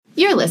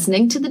You're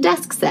listening to The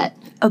Desk Set,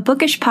 a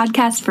bookish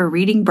podcast for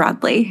reading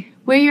broadly.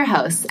 We're your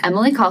hosts,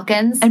 Emily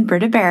Calkins and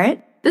Britta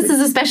Barrett. This is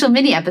a special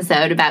mini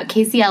episode about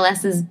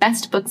KCLS's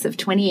best books of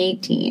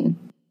 2018.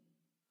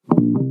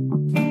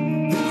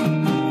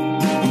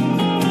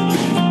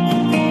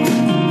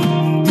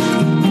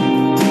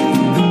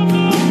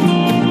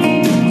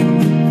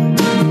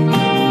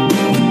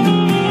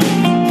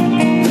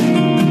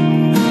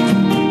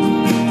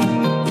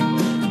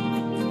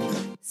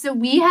 So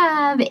we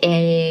have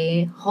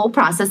a whole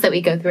process that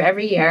we go through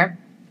every year.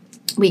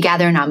 We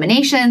gather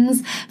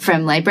nominations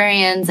from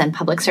librarians and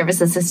public service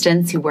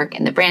assistants who work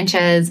in the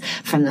branches,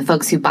 from the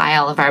folks who buy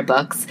all of our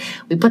books.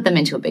 We put them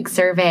into a big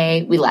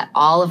survey. We let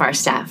all of our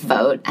staff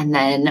vote, and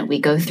then we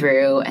go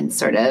through and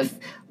sort of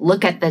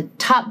look at the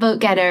top vote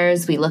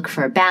getters. We look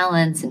for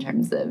balance in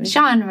terms of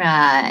genre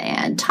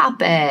and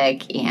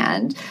topic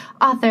and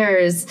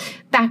authors,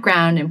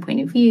 background and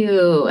point of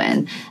view,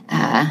 and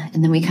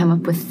then we come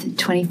up with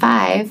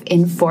 25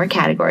 in 4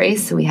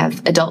 categories. So we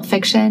have adult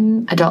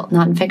fiction, adult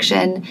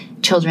nonfiction,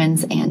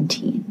 children's, and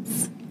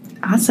teens.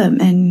 Awesome.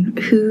 And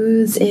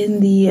who's in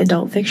the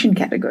adult fiction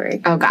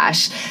category? Oh,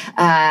 gosh.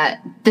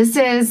 This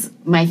is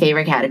my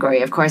favorite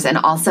category, of course, and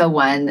also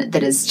one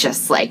that is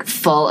just like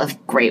full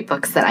of great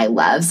books that I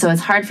love. So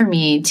it's hard for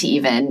me to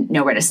even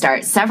know where to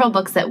start. Several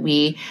books that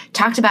we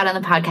talked about on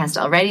the podcast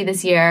already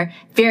this year.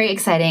 Very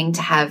exciting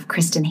to have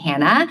Kristen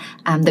Hanna.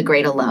 The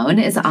Great Alone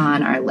is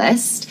on our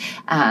list.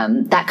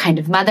 That Kind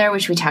of Mother,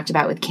 which we talked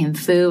about with Kim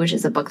Fu, which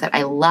is a book that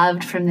I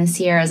loved from this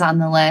year, is on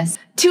the list.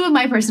 2 of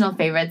my personal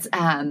favorites.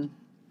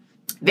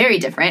 Very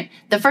different.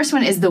 The first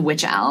one is The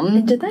Witch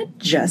Elm. Did that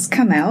just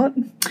come out?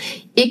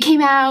 It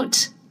came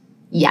out,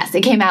 yes,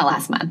 it came out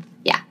last month.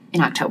 Yeah,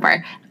 in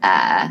October.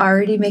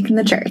 Already making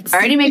the charts.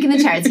 Already making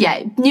the charts,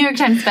 yeah. New York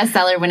Times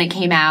bestseller when it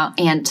came out,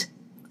 and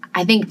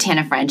I think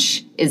Tana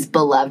French is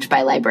beloved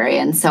by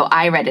librarians, so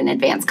I read an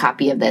advance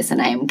copy of this, and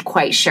I am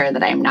quite sure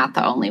that I am not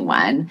the only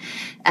one.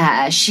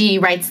 She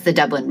writes the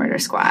Dublin Murder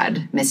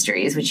Squad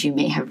mysteries, which you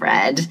may have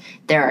read.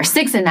 There are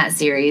 6 in that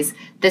series.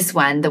 This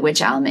one, The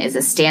Witch Elm, is a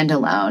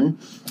standalone.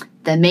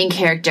 The main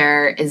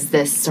character is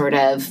this sort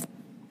of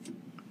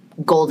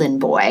golden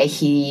boy.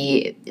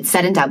 It's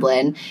set in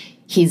Dublin.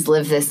 He's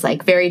lived this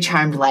like very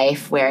charmed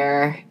life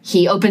where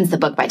he opens the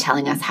book by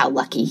telling us how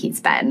lucky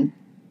he's been.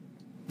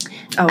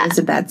 Oh, it's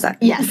a bad sign.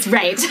 Yes,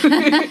 right.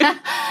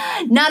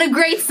 Not a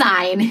great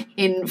sign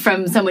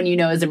from someone you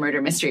know as a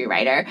murder mystery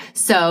writer.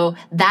 So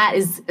that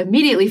is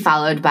immediately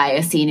followed by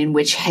a scene in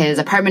which his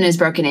apartment is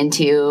broken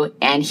into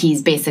and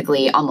he's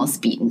basically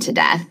almost beaten to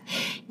death.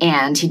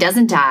 And he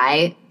doesn't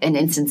die, an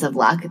instance of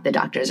luck. The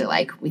doctors are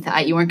like, we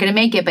thought you weren't going to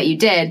make it, but you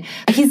did.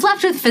 He's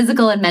left with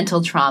physical and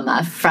mental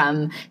trauma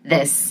from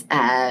this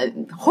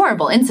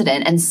horrible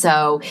incident. And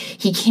so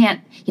he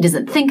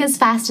doesn't think as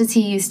fast as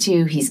he used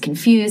to. He's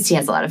confused. He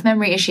has a lot of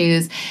memory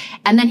issues.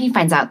 And then he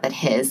finds out that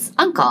his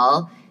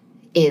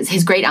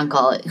great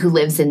uncle, who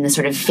lives in this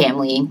sort of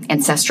family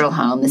ancestral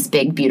home, this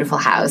big, beautiful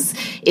house,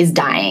 is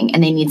dying.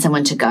 And they need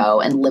someone to go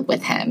and live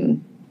with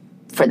him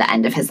for the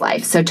end of his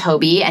life. So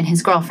Toby and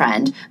his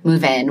girlfriend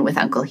move in with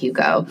Uncle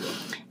Hugo.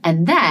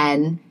 And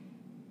then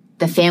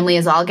the family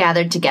is all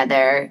gathered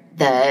together.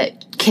 The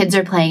kids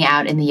are playing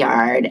out in the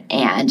yard,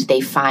 and they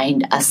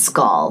find a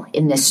skull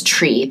in this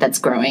tree that's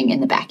growing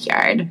in the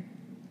backyard.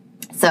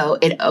 So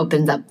it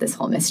opens up this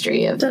whole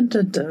mystery of... Dun,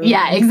 dun, dun.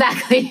 Yeah,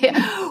 exactly.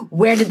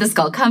 Where did the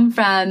skull come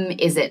from?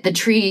 Is it the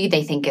tree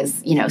they think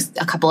is,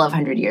 a couple of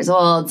 100 years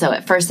old? So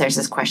at first there's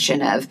this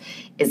question of,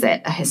 is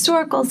it a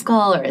historical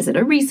skull or is it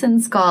a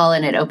recent skull?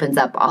 And it opens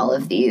up all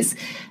of these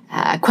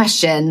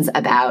questions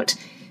about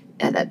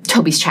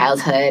Toby's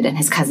childhood and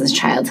his cousin's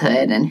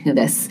childhood and who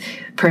this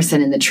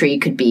person in the tree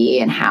could be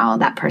and how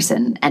that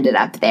person ended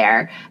up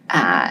there.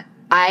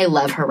 I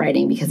love her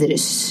writing because it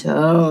is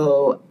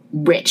so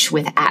rich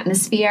with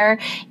atmosphere,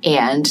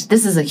 and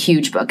this is a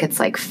huge book. It's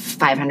like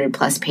 500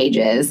 plus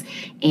pages,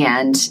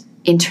 and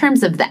in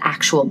terms of the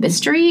actual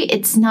mystery,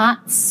 it's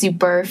not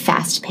super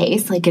fast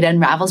paced. Like, it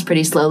unravels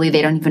pretty slowly.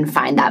 They don't even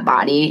find that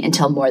body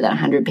until more than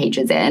 100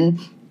 pages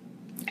in,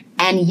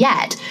 and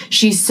yet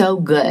she's so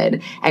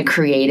good at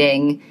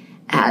creating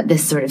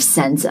this sort of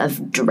sense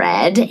of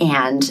dread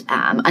and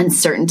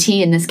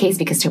uncertainty in this case,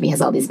 because Toby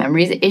has all these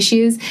memories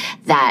issues,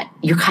 that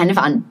you're kind of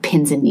on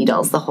pins and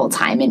needles the whole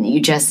time, and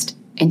you just,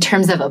 in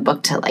terms of a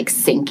book to like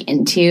sink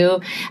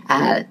into,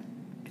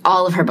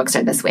 all of her books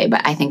are this way,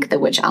 but I think The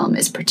Witch Elm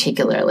is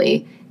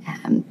particularly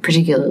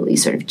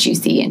sort of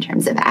juicy in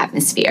terms of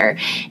atmosphere.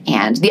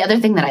 And the other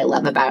thing that I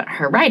love about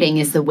her writing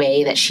is the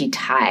way that she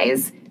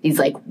ties these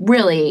like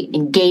really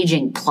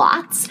engaging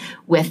plots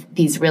with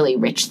these really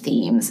rich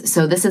themes.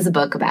 So this is a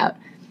book about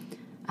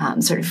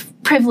sort of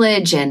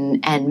privilege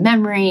and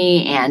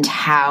memory and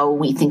how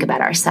we think about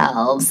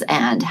ourselves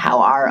and how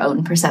our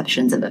own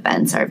perceptions of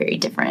events are very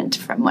different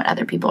from what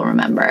other people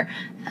remember.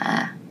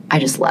 I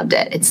just loved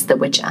it. It's The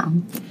Witch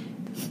Elm.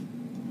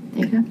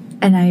 There you go.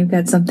 And now you've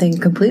got something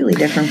completely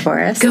different for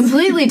us.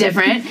 Completely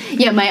different.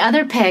 Yeah, my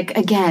other pick,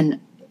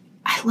 again,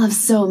 I love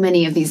so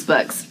many of these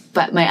books,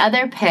 but my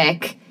other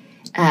pick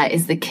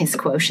is The Kiss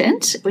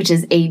Quotient, which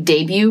is a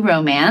debut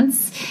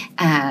romance.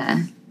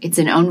 It's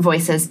an Own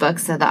Voices book,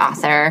 so the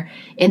author,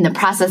 in the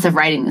process of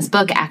writing this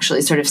book,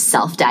 actually sort of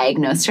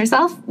self-diagnosed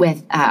herself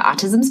with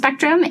autism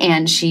spectrum,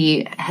 and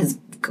she has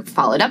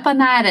followed up on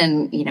that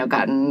and, you know,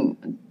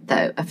 gotten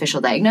the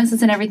official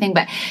diagnosis and everything.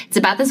 But it's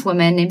about this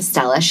woman named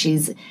Stella.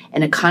 She's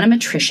an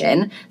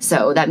econometrician,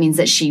 so that means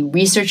that she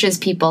researches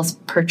people's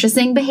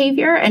purchasing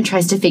behavior and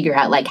tries to figure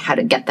out, like, how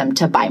to get them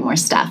to buy more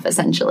stuff,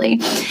 essentially.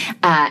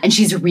 And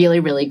she's really,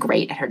 really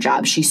great at her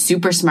job. She's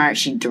super smart.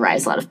 She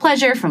derives a lot of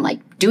pleasure from,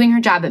 like, doing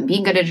her job and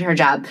being good at her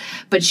job,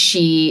 but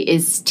she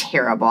is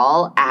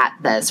terrible at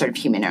the sort of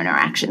human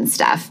interaction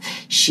stuff.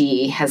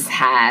 She has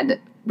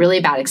had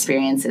really bad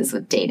experiences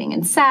with dating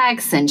and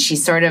sex, and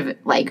she's sort of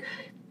like,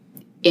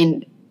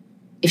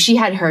 if she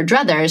had her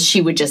druthers,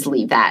 she would just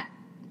leave that.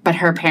 But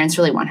her parents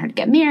really want her to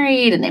get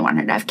married and they want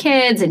her to have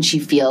kids, and she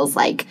feels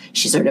like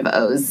she sort of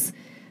owes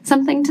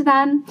something to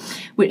them.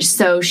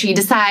 So she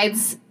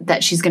decides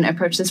that she's going to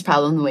approach this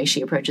problem the way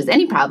she approaches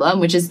any problem,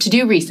 which is to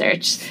do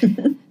research.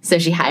 So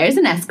she hires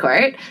an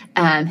escort.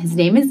 His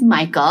name is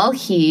Michael.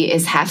 He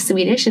is half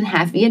Swedish and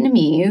half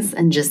Vietnamese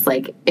and just,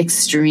 like,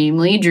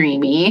 extremely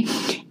dreamy.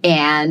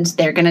 And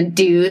they're going to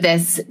do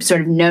this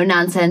sort of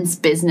no-nonsense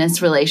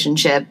business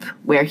relationship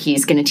where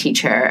he's going to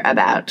teach her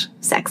about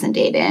sex and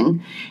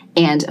dating.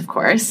 And, of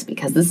course,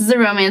 because this is a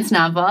romance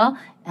novel,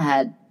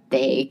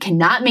 they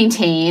cannot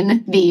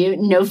maintain the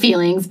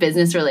no-feelings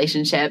business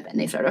relationship, and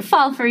they sort of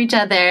fall for each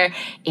other,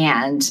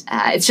 and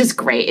it's just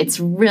great. It's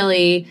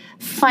really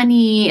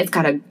funny. It's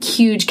got a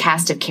huge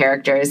cast of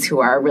characters who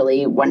are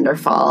really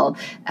wonderful.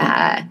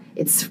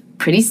 It's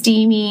pretty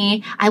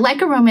steamy. I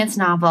like a romance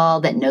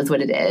novel that knows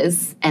what it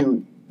is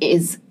and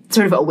is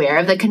sort of aware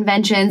of the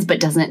conventions,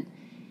 but doesn't,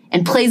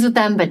 and plays with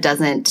them, but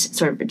doesn't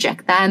sort of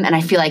reject them. And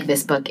I feel like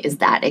this book is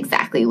that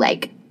exactly.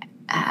 Like,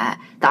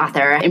 the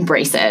author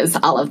embraces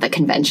all of the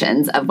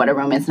conventions of what a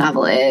romance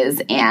novel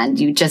is, and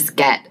you just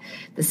get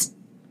this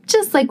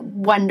just, like,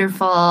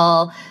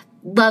 wonderful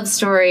love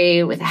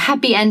story with a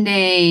happy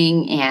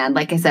ending. And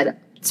like I said,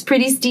 it's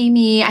pretty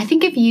steamy. I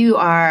think if you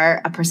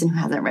are a person who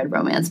hasn't read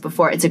romance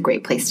before, it's a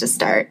great place to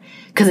start,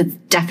 because it's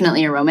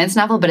definitely a romance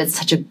novel, but it's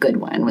such a good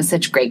one with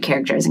such great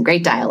characters and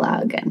great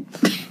dialogue. And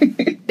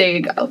there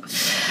you go.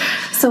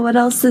 So what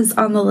else is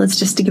on the list,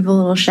 just to give a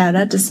little shout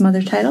out to some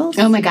other titles?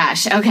 Oh my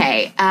gosh.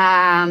 Okay.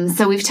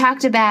 So we've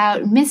talked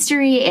about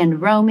mystery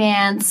and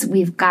romance.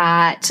 We've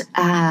got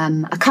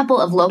a couple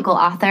of local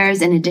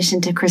authors. In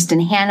addition to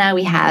Kristen Hanna,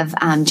 we have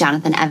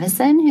Jonathan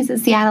Evison, who's a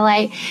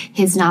Seattleite.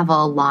 His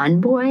novel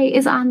Lawn Boy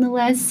is on the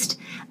list.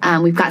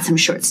 We've got some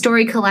short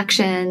story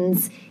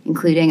collections,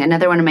 including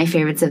another one of my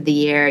favorites of the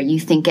year, You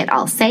Think It,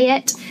 I'll Say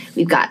It.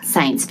 We've got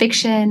science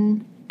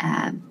fiction,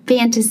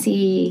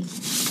 fantasy,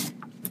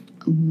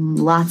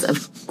 lots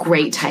of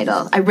great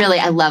titles. I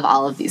love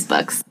all of these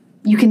books.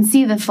 You can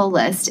see the full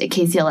list at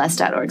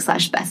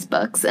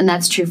kcls.org/bestbooks, and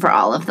that's true for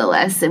all of the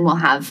lists. And we'll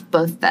have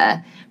both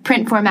the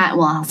print format, and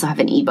we'll also have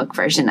an ebook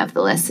version of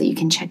the list, so you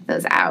can check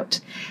those out.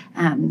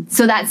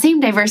 So that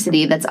same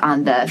diversity that's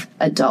on the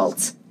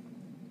adult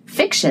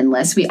fiction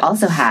list, we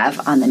also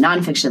have on the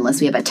nonfiction list.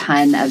 We have a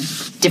ton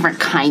of different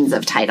kinds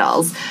of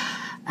titles.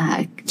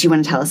 Do you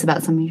want to tell us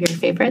about some of your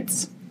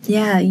favorites?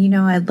 Yeah, you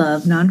know, I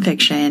love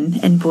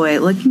nonfiction. And boy,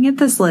 looking at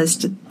this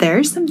list, there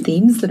are some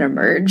themes that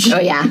emerge. Oh,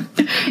 yeah.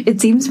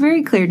 It seems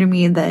very clear to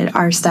me that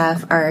our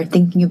staff are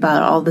thinking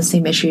about all the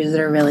same issues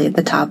that are really at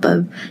the top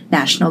of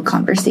national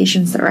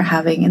conversations that we're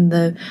having. And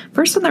the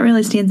first one that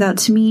really stands out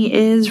to me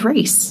is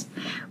race.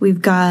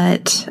 We've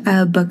got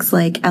books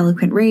like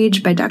Eloquent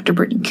Rage by Dr.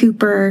 Brittany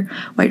Cooper,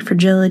 White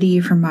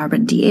Fragility from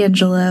Robin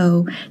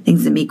DiAngelo,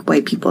 Things That Make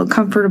White People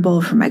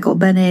Uncomfortable from Michael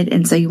Bennett,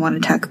 and So You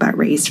Want to Talk About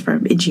Race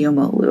from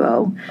Ijeoma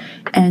Oluo.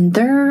 And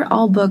they're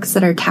all books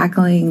that are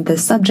tackling the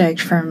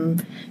subject from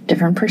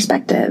different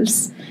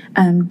perspectives.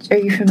 Are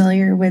you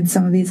familiar with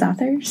some of these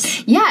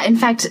authors? Yeah, in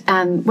fact,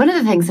 one of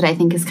the things that I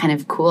think is kind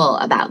of cool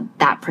about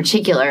that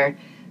particular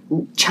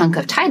chunk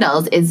of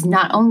titles is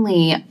not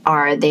only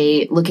are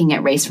they looking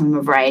at race from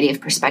a variety of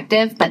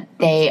perspectives, but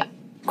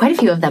quite a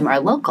few of them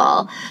are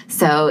local.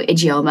 So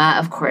Ijeoma,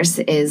 of course,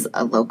 is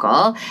a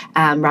local.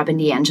 Robin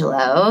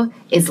DiAngelo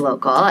is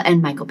local.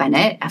 And Michael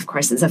Bennett, of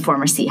course, is a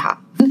former Seahawk.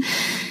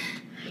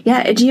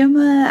 Yeah,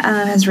 Ijeoma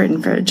has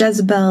written for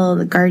Jezebel,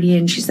 The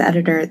Guardian. She's the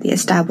editor at The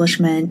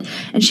Establishment,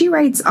 and she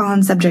writes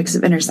on subjects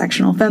of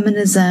intersectional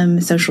feminism,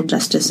 social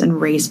justice,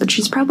 and race, but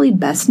she's probably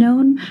best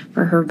known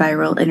for her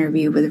viral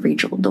interview with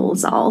Rachel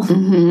Dolezal.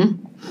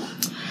 Mm-hmm.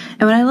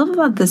 And what I love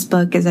about this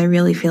book is I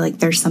really feel like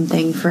there's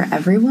something for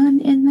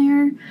everyone in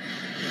there.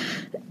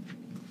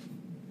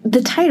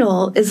 The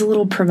title is a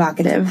little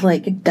provocative.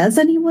 Like, does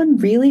anyone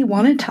really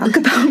want to talk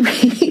about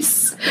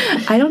race?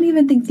 I don't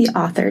even think the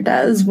author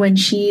does. When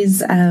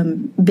she's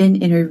been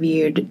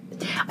interviewed,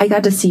 I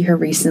got to see her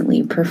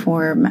recently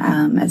perform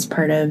as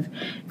part of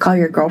Call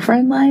Your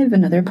Girlfriend Live,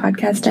 another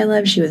podcast I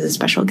love. She was a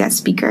special guest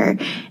speaker,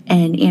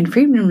 and Anne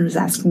Friedman was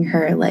asking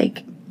her,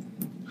 like,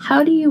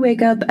 how do you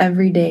wake up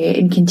every day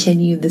and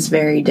continue this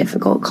very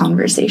difficult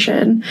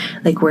conversation?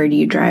 Like, where do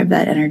you drive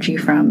that energy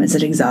from? Is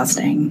it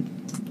exhausting?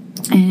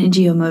 And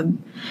Gioma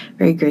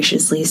very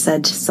graciously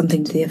said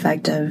something to the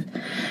effect of,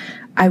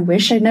 I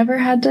wish I never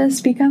had to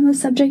speak on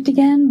this subject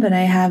again, but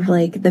I have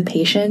like the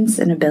patience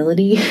and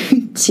ability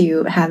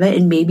to have it.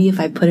 And maybe if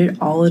I put it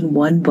all in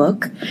one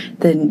book,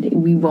 then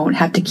we won't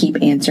have to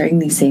keep answering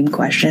these same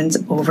questions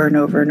over and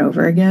over and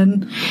over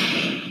again.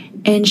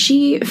 And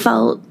she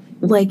felt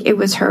like it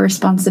was her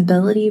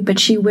responsibility, but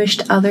she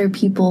wished other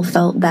people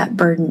felt that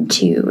burden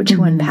too,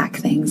 to unpack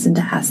things and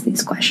to ask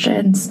these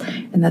questions,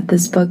 and that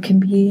this book can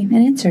be an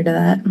answer to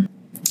that.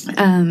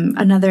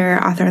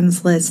 Another author on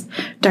this list,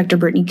 Dr.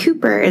 Brittany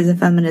Cooper, is a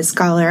feminist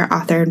scholar,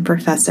 author, and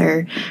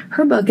professor.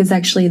 Her book is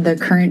actually the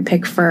current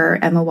pick for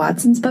Emma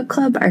Watson's book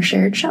club, Our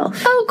Shared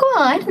Shelf. Oh,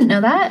 cool. I didn't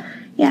know that.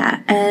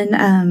 Yeah,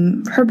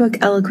 and her book,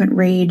 Eloquent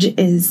Rage,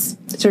 is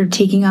sort of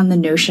taking on the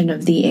notion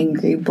of the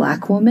angry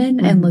Black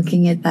woman and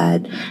looking at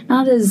that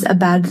not as a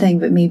bad thing,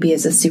 but maybe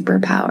as a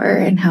superpower,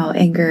 and how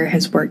anger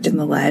has worked in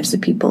the lives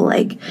of people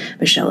like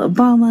Michelle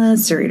Obama,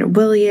 Serena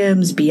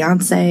Williams,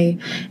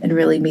 Beyonce, and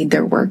really made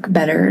their work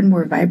better and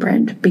more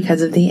vibrant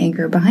because of the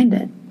anger behind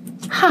it.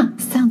 Huh,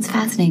 sounds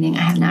fascinating.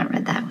 I have not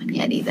read that one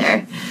yet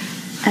either.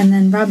 And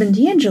then Robin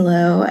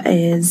DiAngelo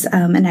is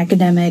an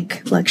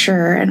academic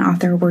lecturer and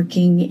author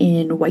working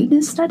in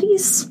whiteness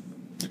studies.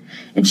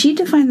 And she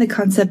defined the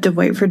concept of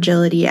white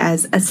fragility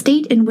as a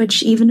state in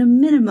which even a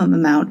minimum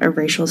amount of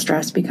racial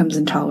stress becomes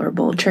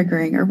intolerable,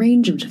 triggering a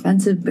range of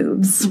defensive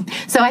moves.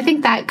 So I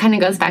think that kind of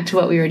goes back to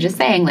what we were just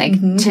saying, like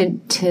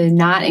to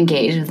not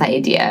engage with the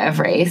idea of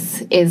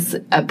race is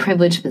a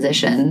privileged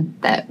position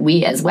that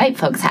we as white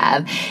folks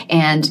have.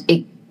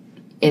 And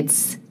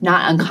it's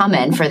not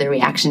uncommon for the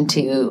reaction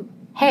to,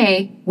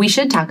 hey, we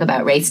should talk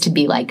about race, to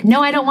be like,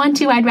 no, I don't want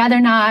to. I'd rather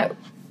not.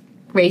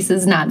 Race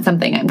is not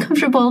something I'm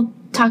comfortable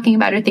talking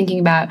about or thinking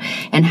about,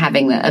 and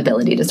having the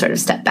ability to sort of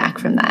step back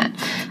from that.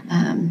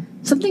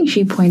 Something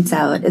she points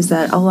out is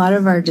that a lot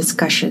of our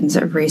discussions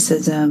of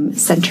racism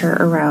center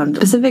around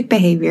specific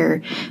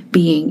behavior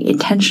being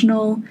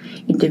intentional,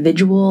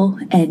 individual,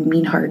 and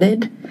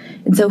mean-hearted.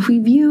 And so if we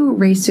view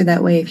race through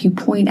that way, if you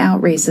point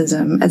out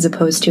racism as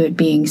opposed to it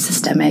being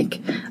systemic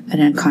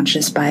and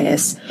unconscious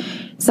bias,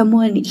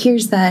 someone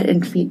hears that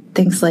and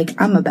thinks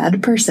like, I'm a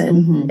bad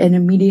person, and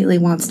immediately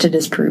wants to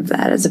disprove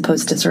that, as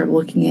opposed to sort of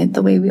looking at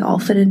the way we all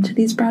fit into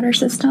these broader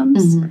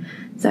systems.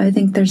 So I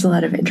think there's a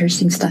lot of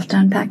interesting stuff to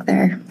unpack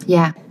there.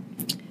 Yeah.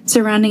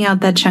 So rounding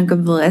out that chunk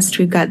of the list,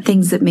 we've got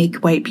Things That Make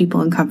White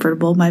People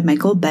Uncomfortable by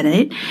Michael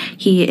Bennett.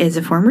 He is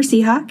a former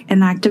Seahawk,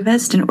 an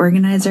activist, an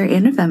organizer,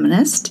 and a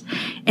feminist.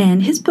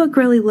 And his book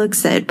really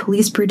looks at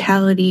police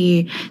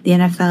brutality, the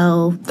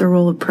NFL, the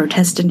role of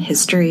protest in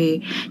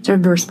history, sort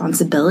of the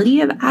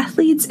responsibility of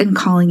athletes in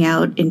calling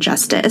out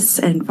injustice,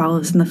 and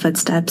follows in the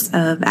footsteps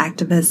of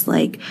activists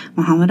like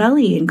Muhammad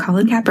Ali and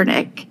Colin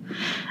Kaepernick.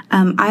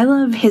 I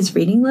love his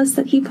reading list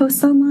that he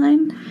posts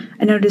online.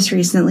 I noticed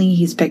recently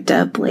he's picked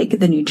up like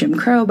The New Jim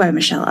Crow by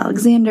Michelle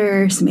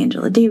Alexander, some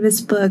Angela Davis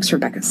books,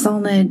 Rebecca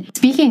Solnit.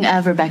 Speaking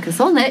of Rebecca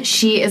Solnit,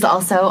 she is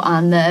also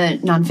on the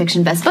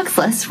nonfiction best books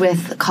list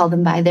with Call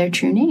Them By Their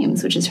True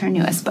Names, which is her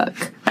newest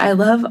book. I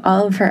love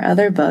all of her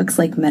other books,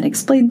 like Men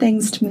Explain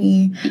Things to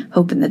Me,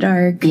 Hope in the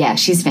Dark. Yeah,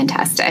 she's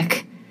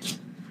fantastic.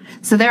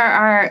 So there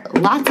are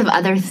lots of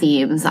other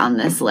themes on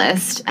this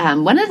list.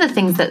 One of the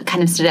things that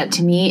kind of stood out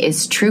to me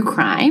is true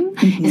crime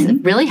is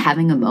really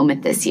having a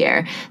moment this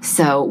year.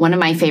 So one of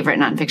my favorite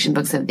nonfiction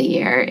books of the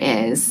year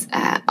is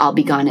I'll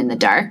Be Gone in the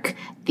Dark,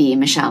 the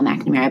Michelle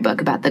McNamara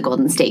book about the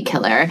Golden State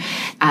Killer.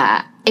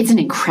 It's an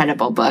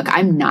incredible book.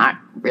 I'm not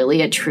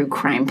really a true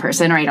crime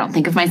person, or I don't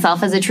think of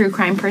myself as a true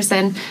crime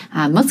person,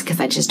 mostly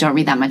because I just don't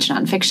read that much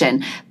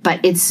nonfiction.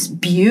 But it's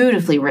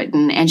beautifully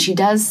written, and she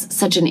does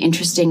such an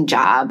interesting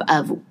job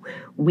of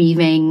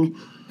weaving,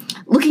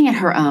 looking at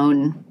her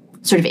own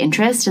sort of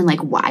interest and like,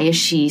 why is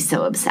she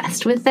so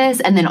obsessed with this?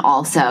 And then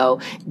also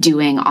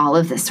doing all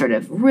of this sort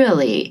of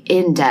really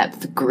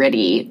in-depth,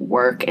 gritty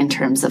work in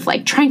terms of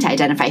like trying to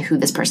identify who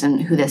this person,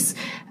 who this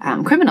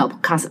criminal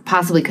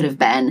possibly could have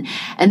been.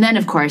 And then,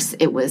 of course,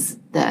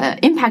 the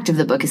impact of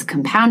the book is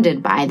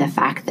compounded by the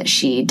fact that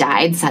she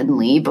died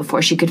suddenly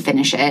before she could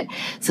finish it.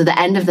 So the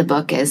end of the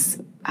book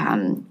is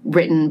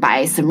written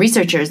by some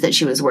researchers that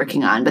she was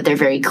working on, but they're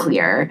very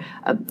clear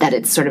that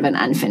it's sort of an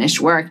unfinished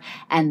work.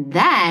 And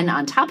then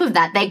on top of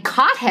that, they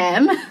caught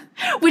him,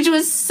 which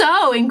was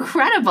so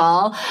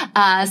incredible.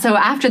 So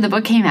after the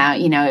book came out,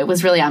 it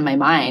was really on my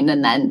mind.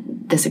 And then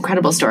this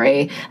incredible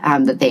story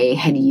that they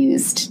had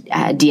used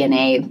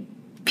DNA,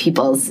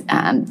 people's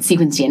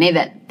sequence DNA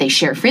that they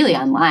share freely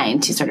online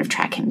to sort of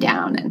track him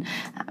down.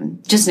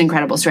 And just an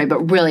incredible story,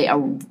 but really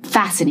a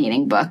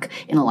fascinating book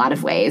in a lot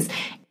of ways.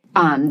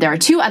 There are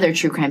two other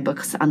true crime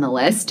books on the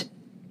list.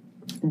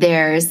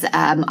 There's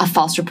A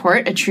False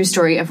Report, A True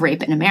Story of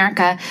Rape in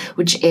America,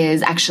 which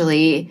is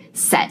actually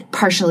set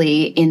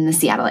partially in the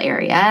Seattle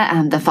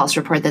area. The false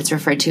report that's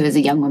referred to as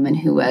a young woman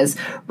who was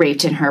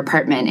raped in her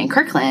apartment in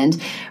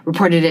Kirkland,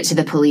 reported it to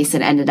the police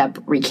and ended up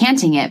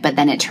recanting it, but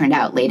then it turned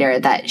out later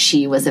that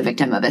she was a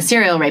victim of a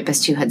serial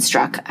rapist who had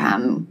struck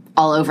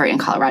all over in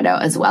Colorado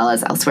as well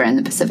as elsewhere in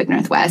the Pacific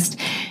Northwest.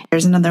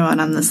 There's another one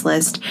on this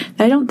list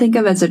that I don't think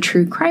of as a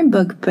true crime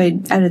book,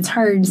 but at its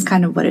heart is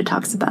kind of what it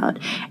talks about.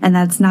 And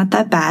that's Not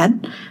That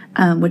Bad,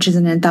 which is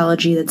an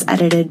anthology that's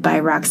edited by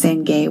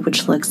Roxane Gay,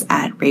 which looks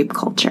at rape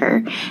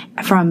culture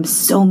from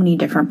so many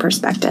different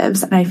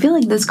perspectives. And I feel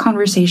like this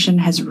conversation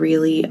has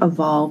really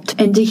evolved.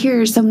 And to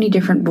hear so many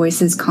different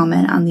voices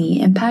comment on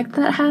the impact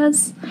that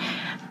has,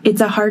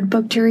 it's a hard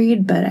book to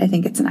read, but I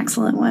think it's an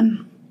excellent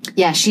one.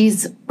 Yeah,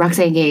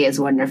 Roxane Gay is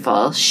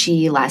wonderful.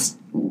 She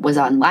was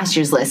on last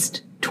year's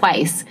list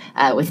twice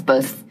with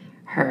both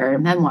her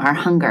memoir,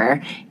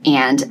 Hunger,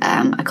 and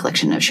a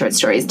collection of short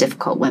stories,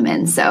 Difficult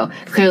Women. So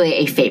clearly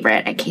a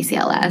favorite at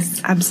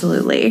KCLS.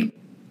 Absolutely.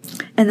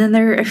 And then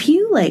there are a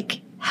few,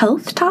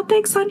 health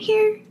topics on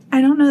here.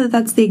 I don't know that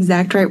that's the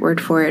exact right word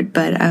for it,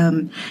 but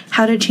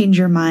How to Change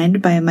Your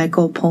Mind by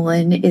Michael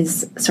Pollan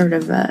is sort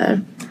of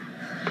a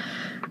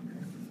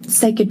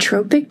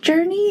psychotropic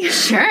journey.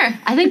 Sure.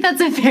 I think that's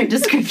a fair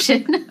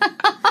description.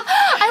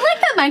 I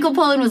like that Michael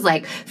Pollan was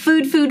like,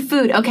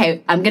 food.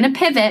 Okay, I'm going to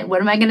pivot.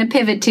 What am I going to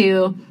pivot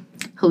to?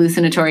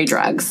 Hallucinatory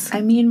drugs.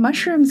 I mean,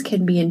 mushrooms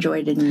can be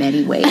enjoyed in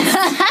many ways.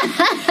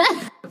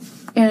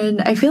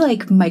 And I feel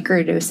like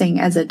microdosing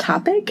as a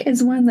topic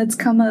is one that's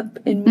come up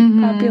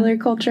in popular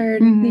culture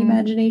and the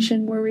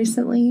imagination more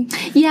recently.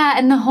 Yeah,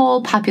 and the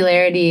whole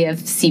popularity of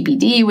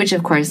CBD, which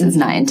of course is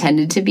not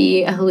intended to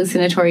be a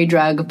hallucinatory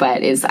drug,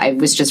 but I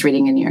was just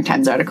reading a New York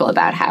Times article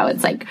about how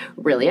it's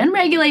really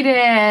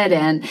unregulated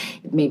and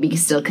maybe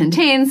still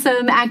contains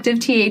some active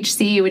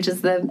THC, which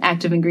is the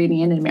active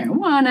ingredient in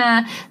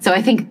marijuana. So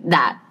I think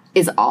that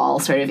is all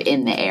sort of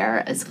in the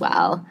air as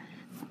well.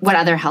 What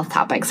other health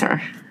topics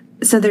are?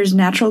 So there's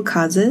Natural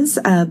Causes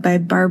by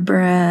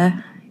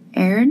Barbara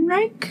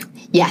Ehrenreich.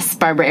 Yes,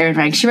 Barbara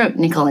Ehrenreich. She wrote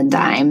Nickel and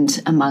Dimed,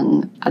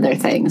 among other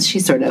things.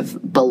 She's sort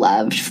of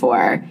beloved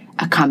for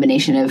a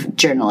combination of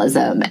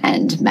journalism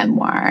and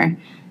memoir.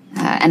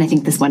 And I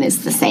think this one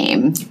is the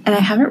same. And I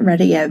haven't read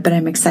it yet, but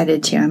I'm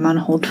excited to. I'm on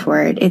hold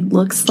for it. It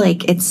looks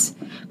like it's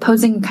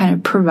posing a kind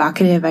of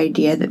provocative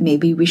idea that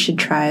maybe we should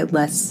try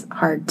less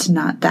hard to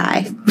not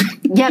die.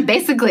 Yeah,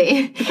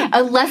 basically.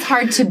 Less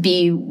hard to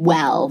be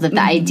well. That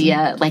the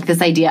idea,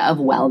 this idea of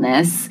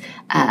wellness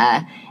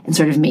and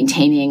sort of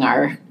maintaining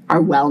our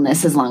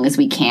wellness as long as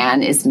we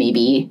can is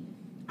maybe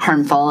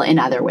harmful in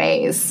other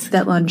ways.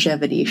 That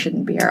longevity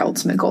shouldn't be our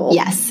ultimate goal.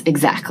 Yes,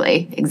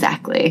 exactly.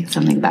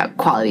 Something about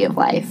quality of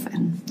life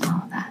and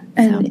all of that.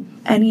 And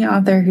any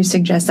author who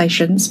suggests I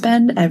shouldn't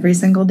spend every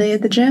single day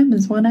at the gym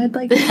is one I'd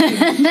like to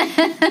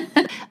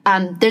read.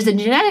 There's a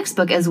genetics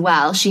book as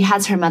well. She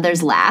Has Her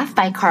Mother's Laugh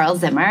by Carl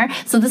Zimmer.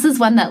 So this is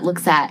one that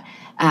looks at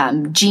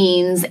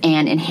genes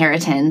and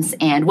inheritance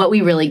and what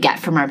we really get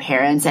from our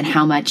parents and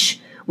how much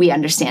we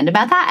understand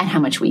about that and how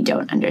much we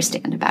don't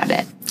understand about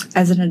it.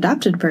 As an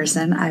adopted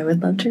person, I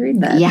would love to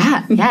read that.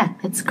 Yeah,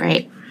 it's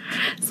great.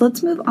 So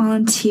let's move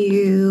on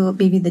to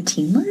maybe the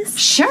teen list.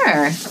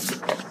 Sure.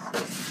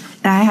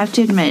 I have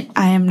to admit,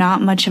 I am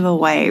not much of a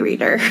YA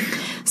reader.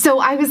 So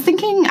I was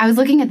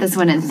looking at this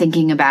one and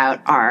thinking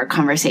about our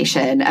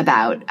conversation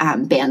about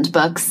banned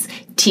books,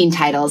 teen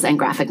titles, and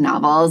graphic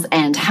novels,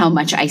 and how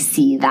much I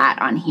see that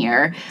on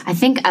here. I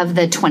think of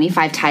the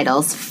 25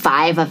 titles,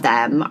 5 of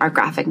them are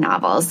graphic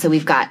novels. So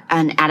we've got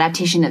an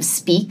adaptation of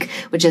Speak,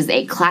 which is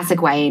a classic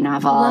YA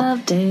novel.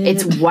 Loved it.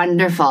 It's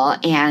wonderful.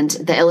 And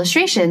the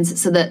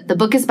illustrations, so the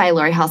book is by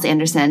Laurie Halse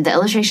Anderson. The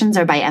illustrations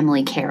are by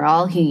Emily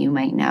Carroll, who you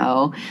might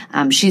know.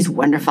 She's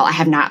wonderful. I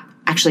have not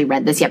actually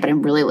read this yet, but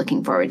I'm really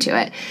looking forward to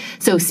it.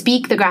 So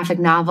Speak, the graphic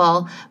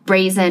novel,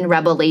 Brazen,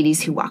 Rebel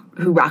Ladies Who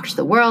Rocked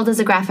the World is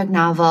a graphic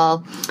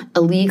novel,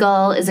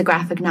 Illegal is a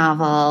graphic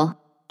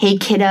novel, Hey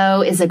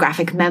Kiddo is a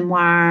graphic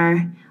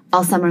memoir,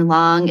 All Summer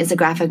Long is a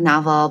graphic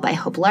novel by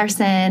Hope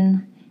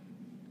Larson.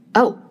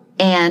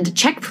 And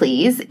Check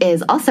Please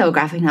is also a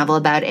graphic novel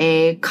about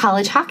a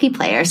college hockey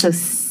player. So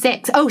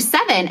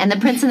 7. And The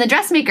Prince and the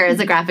Dressmaker is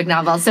a graphic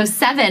novel. So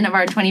 7 of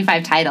our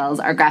 25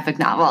 titles are graphic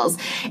novels.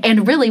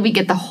 And really, we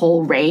get the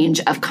whole range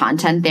of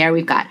content there.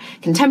 We've got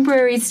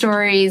contemporary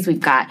stories.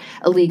 We've got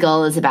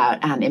Illegal is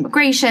about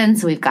immigration.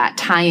 So we've got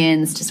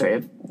tie-ins to sort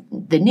of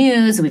the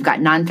news. We've got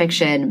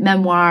nonfiction,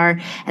 memoir.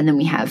 And then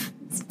we have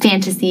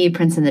fantasy.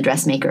 Prince and the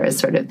Dressmaker is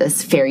sort of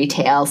this fairy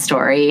tale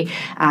story.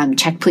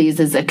 Check Please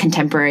is a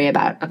contemporary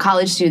about a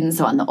college student,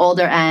 so on the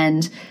older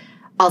end.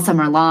 All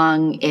Summer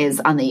Long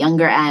is on the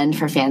younger end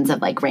for fans of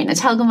Raina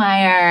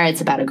Telgemeier. It's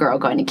about a girl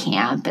going to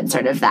camp and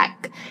sort of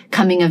that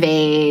coming of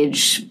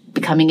age,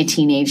 becoming a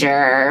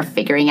teenager,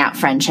 figuring out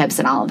friendships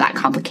and all of that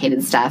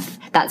complicated stuff.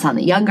 That's on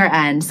the younger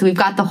end. So we've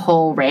got the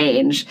whole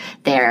range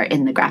there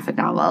in the graphic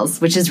novels,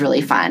 which is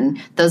really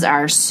fun. Those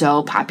are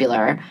so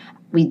popular.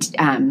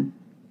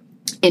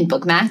 in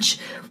Book Match,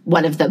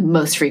 one of the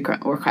most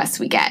frequent requests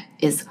we get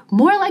is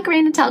more like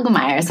Raina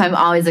Telgemeier. So I'm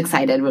always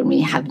excited when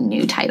we have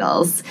new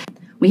titles.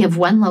 We have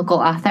one local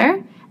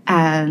author.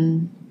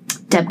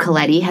 Deb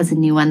Coletti has a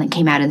new one that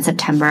came out in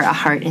September, A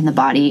Heart in the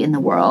Body in the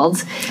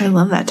World. I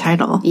love that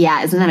title.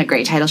 Yeah, isn't that a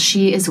great title?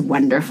 She is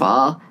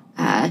wonderful.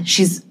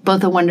 She's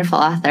both a wonderful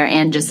author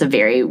and just a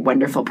very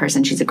wonderful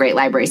person. She's a great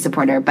library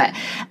supporter, but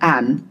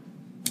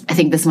I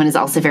think this one is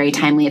also very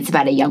timely. It's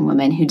about a young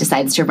woman who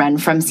decides to run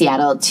from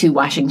Seattle to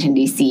Washington,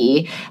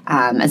 D.C.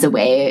 As a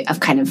way of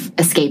kind of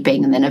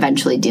escaping and then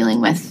eventually dealing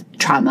with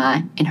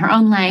trauma in her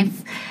own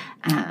life.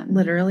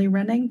 Literally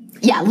running?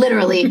 Yeah,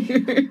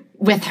 literally.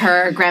 With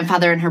her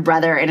grandfather and her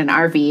brother in an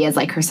RV as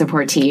like her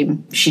support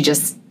team, she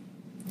just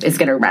is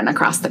going to run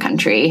across the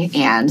country.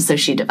 And so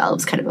she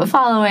develops kind of a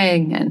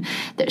following, and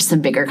there's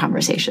some bigger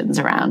conversations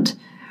around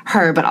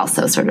her, but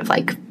also sort of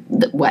like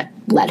what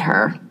led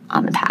her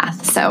on the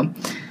path. So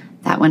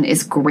that one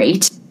is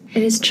great.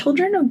 It is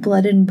Children of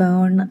Blood and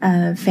Bone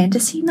a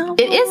fantasy novel?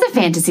 It is a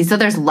fantasy, so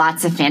there's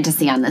lots of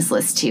fantasy on this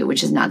list too,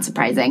 which is not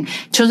surprising.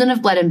 Children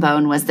of Blood and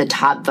Bone was the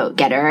top vote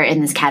getter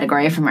in this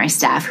category from our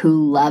staff,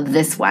 who love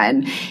this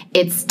one.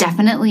 It's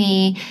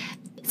definitely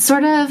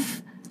sort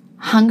of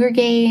Hunger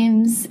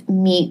Games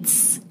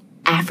meets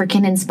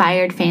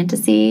African-inspired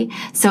fantasy.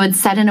 So it's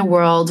set in a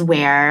world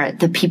where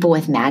the people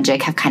with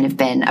magic have kind of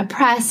been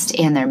oppressed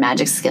and their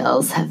magic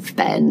skills have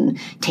been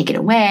taken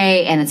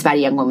away. And it's about a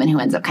young woman who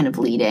ends up kind of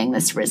leading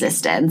this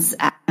resistance.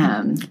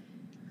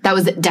 That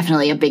was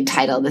definitely a big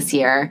title this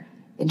year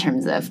in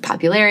terms of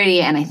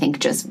popularity, and I think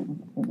just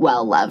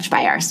well loved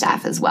by our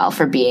staff as well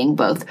for being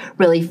both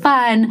really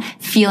fun,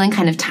 feeling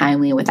kind of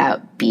timely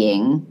without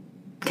being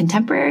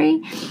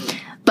contemporary.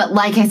 But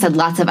like I said,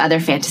 lots of other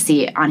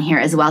fantasy on here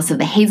as well. So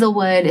The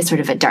Hazelwood is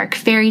sort of a dark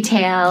fairy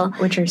tale.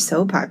 Which are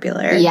so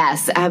popular.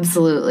 Yes,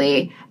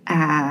 absolutely.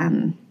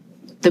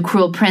 The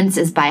Cruel Prince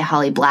is by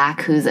Holly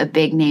Black, who's a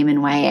big name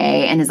in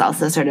YA and is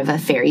also sort of a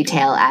fairy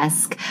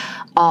tale-esque.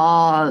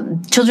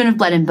 Children of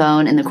Blood and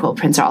Bone and The Cruel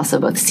Prince are also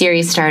both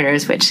series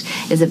starters, which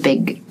is a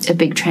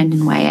big trend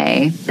in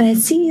YA. And I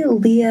see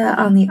Leah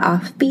on the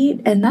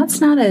Offbeat, and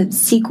that's not a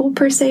sequel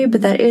per se,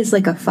 but that is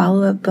like a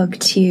follow-up book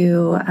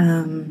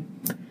to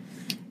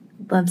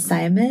Love,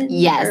 Simon?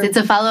 Yes, it's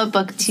a follow-up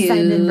book to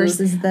Simon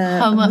versus the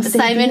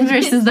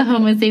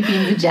Homo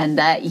sapiens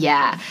agenda.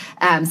 Yeah.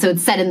 So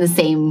it's set in the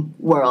same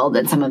world,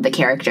 and some of the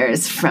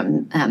characters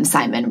from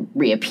Simon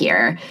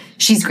reappear.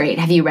 She's great.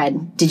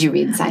 Did you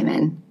read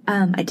Simon?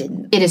 I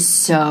didn't. It is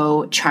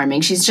so charming.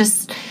 She's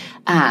just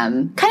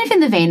kind of in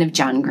the vein of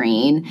John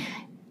Green,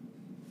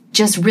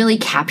 just really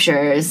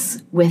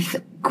captures with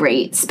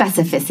great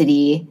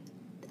specificity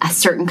a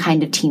certain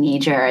kind of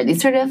teenager,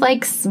 these sort of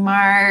like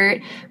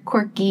smart,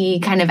 quirky,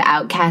 kind of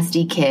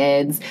outcasty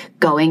kids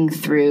going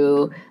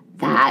through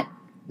that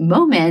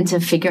moment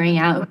of figuring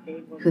out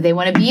who they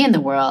want to be in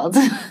the world.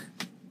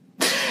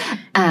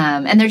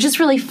 And they're just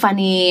really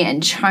funny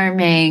and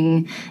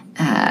charming.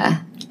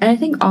 And I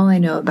think all I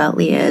know about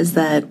Leah is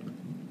that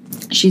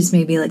she's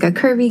maybe like a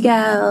curvy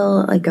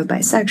gal, like a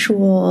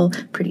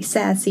bisexual, pretty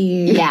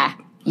sassy.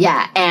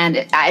 Yeah, and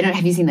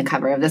have you seen the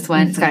cover of this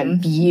one? Mm-hmm. It's got a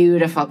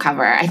beautiful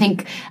cover. I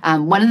think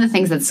one of the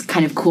things that's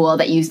kind of cool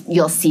that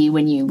you'll see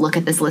when you look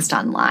at this list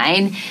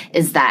online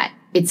is that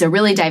it's a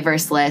really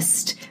diverse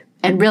list,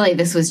 and really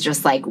this was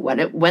just like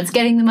what's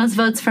getting the most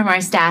votes from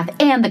our staff,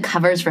 and the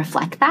covers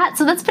reflect that.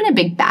 So that's been a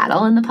big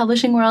battle in the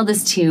publishing world,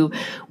 is to,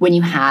 when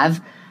you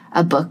have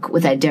a book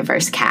with a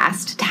diverse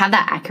cast, to have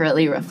that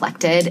accurately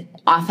reflected.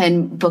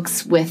 Often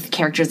books with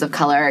characters of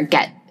color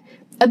get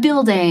a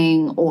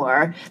building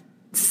or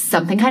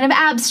something kind of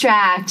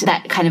abstract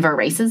that kind of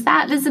erases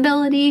that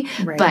visibility.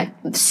 Right.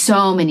 But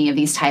so many of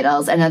these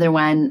titles, another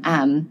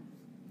one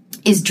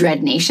is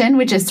Dread Nation,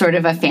 which is sort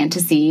of a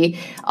fantasy,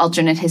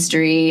 alternate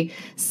history,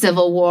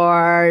 Civil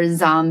War,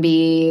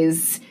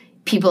 zombies.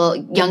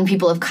 Young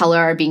people of color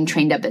are being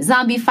trained up as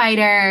zombie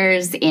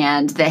fighters,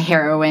 and the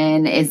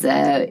heroine is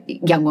a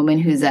young woman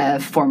who's a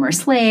former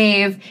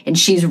slave, and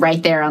she's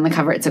right there on the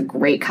cover. It's a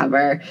great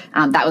cover.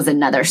 That was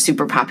another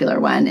super popular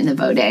one in the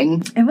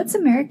voting. And what's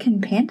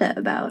American Panda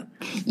about?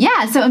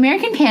 Yeah, so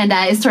American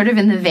Panda is sort of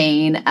in the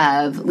vein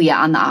of Leah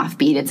on the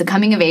Offbeat. It's a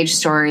coming-of-age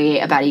story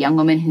about a young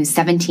woman who's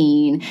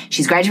 17.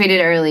 She's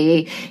graduated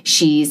early.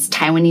 She's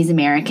Taiwanese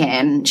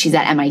American. She's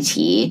at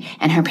MIT,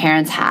 and her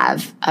parents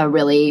have a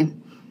really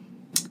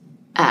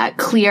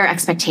clear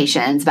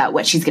expectations about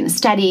what she's going to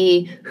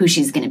study, who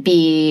she's going to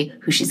be,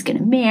 who she's going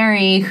to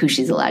marry, who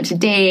she's allowed to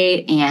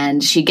date.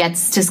 And she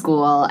gets to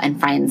school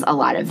and finds a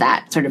lot of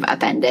that sort of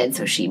upended.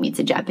 So she meets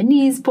a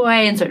Japanese boy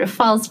and sort of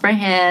falls for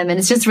him. And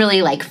it's just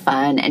really like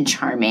fun and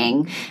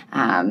charming,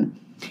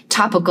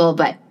 topical,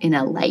 but in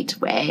a light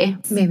way.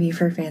 Maybe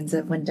for fans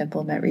of When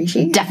Dimple Met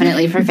Rishi.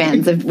 Definitely for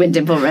fans of When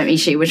Dimple Met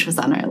Rishi, which was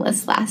on our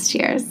list last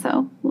year.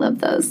 So love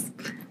those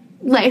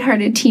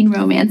lighthearted teen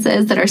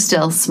romances that are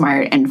still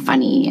smart and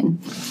funny.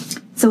 And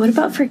so what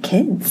about for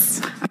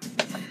kids?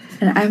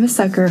 And I'm a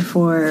sucker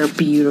for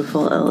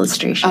beautiful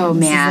illustrations. Oh,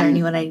 man. Is there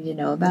anyone I need to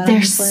know about?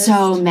 There's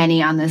so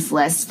many on this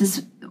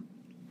list.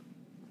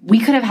 we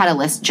could have had a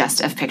list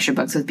just of picture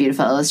books with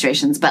beautiful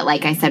illustrations, but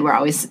like I said, we're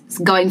always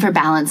going for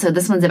balance. So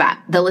this one's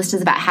the list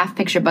is about half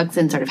picture books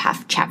and sort of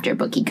half chapter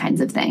booky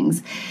kinds of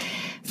things.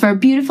 For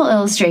beautiful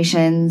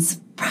illustrations,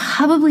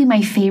 probably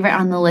my favorite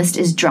on the list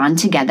is Drawn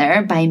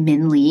Together by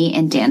Min Lee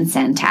and Dan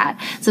Santat.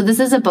 So this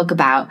is a book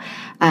about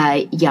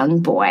a young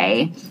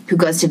boy who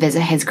goes to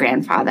visit his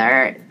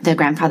grandfather. The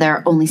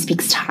grandfather only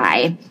speaks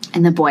Thai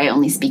and the boy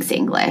only speaks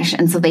English.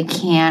 And so they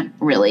can't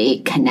really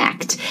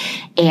connect.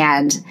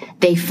 And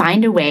they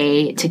find a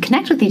way to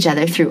connect with each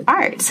other through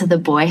art. So the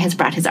boy has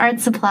brought his art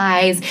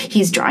supplies.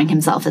 He's drawing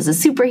himself as a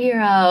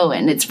superhero.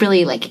 And it's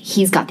really like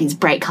he's got these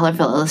bright,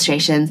 colorful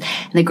illustrations.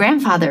 And the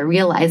grandfather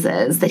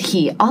realizes that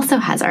he also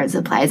has art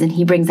supplies. And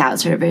he brings out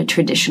sort of a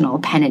traditional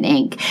pen and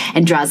ink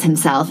and draws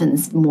himself in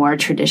this more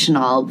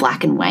traditional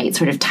black and white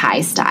sort of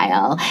Thai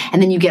style.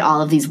 And then you get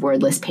all of these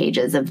wordless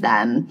pages of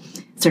them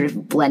sort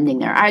of blending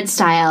their art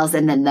styles,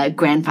 and then the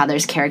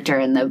grandfather's character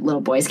and the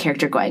little boy's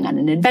character going on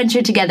an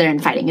adventure together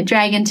and fighting a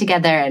dragon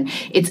together. And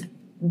it's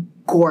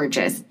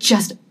gorgeous,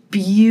 just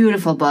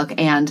beautiful book,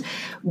 and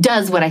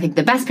does what I think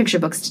the best picture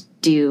books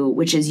do,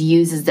 which is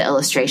uses the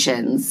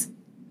illustrations.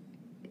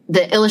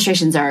 The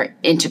illustrations are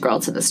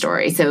integral to the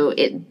story. So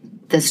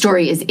the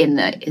story is in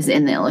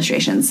the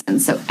illustrations.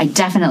 And so I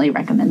definitely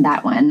recommend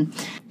that one.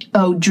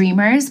 Oh,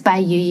 Dreamers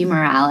by Yuyi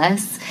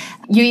Morales.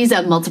 Yuyi's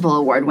a multiple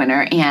award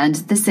winner, and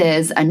this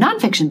is a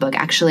nonfiction book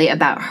actually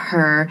about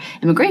her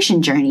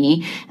immigration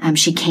journey.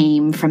 She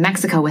came from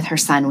Mexico with her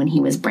son when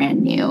he was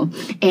brand new,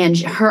 and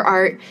her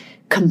art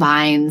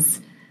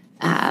combines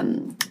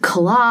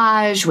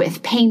collage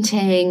with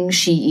painting.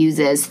 She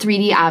uses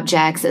 3D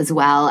objects as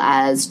well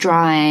as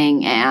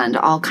drawing and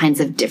all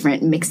kinds of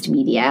different mixed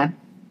media.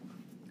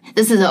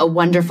 This is a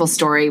wonderful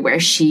story where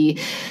she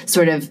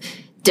sort of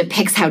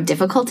depicts how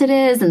difficult it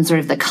is and sort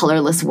of the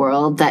colorless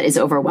world that is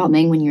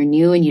overwhelming when you're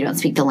new and you don't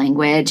speak the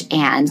language.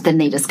 And then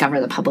they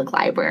discover the public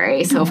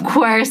library. So of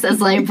course,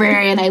 as a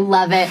librarian, I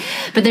love it.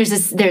 But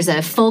there's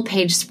a full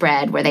page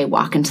spread where they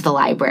walk into the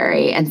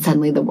library and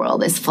suddenly the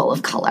world is full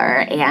of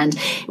color. And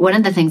one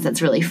of the things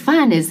that's really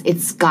fun is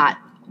it's got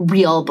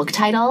real book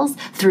titles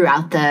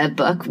throughout the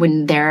book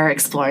when they're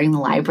exploring the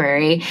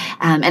library.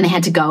 And they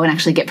had to go and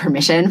actually get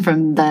permission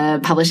from the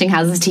publishing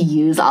houses to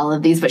use all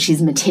of these, but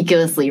she's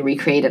meticulously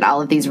recreated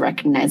all of these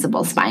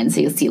recognizable spines.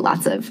 So you'll see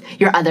lots of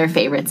your other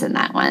favorites in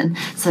that one.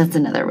 So that's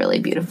another really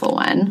beautiful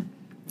one.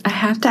 I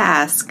have to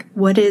ask,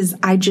 what is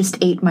I Just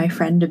Ate My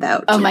Friend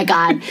about? Oh my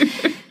God.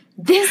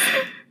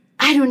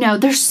 I don't know.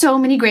 There's so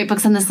many great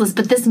books on this list,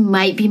 but this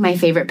might be my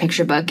favorite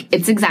picture book.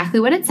 It's exactly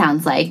what it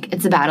sounds like.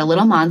 It's about a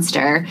little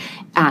monster.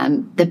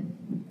 On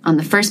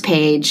the first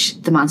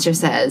page, the monster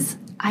says,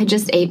 "I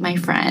just ate my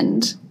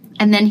friend."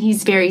 And then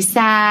he's very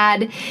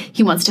sad.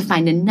 He wants to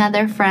find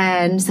another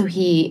friend. So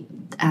the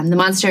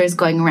monster is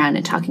going around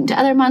and talking to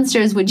other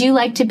monsters. "Would you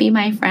like to be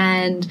my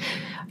friend?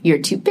 You're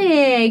too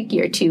big,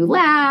 you're too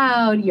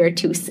loud, you're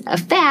too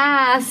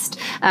fast."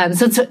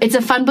 So it's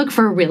a fun book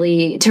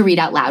to read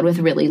out loud with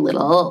really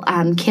little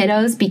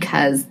kiddos,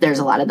 because there's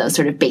a lot of those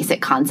sort of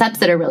basic concepts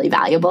that are really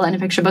valuable in a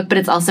picture book, but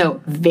it's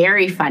also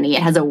very funny.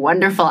 It has a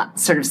wonderful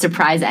sort of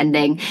surprise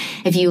ending.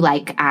 If you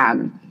like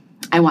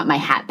I Want My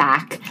Hat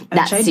Back,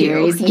 that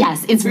series.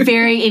 Yes, it's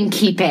very in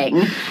keeping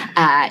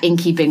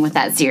with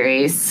that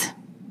series.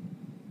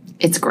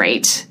 It's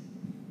great.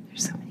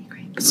 There's so many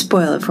great books.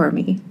 Spoil it for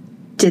me.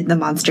 Did the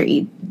monster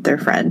eat their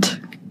friend?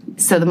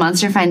 So the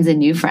monster finds a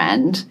new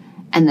friend,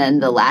 and then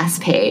the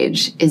last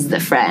page is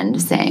the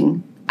friend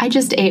saying, "I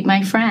just ate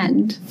my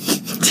friend."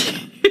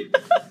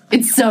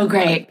 It's so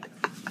great.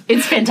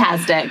 It's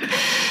fantastic.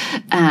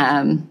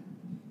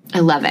 I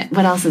love it.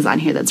 What else is on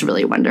here that's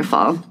really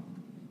wonderful?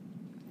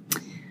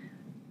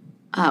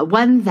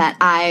 One that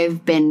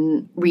I've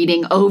been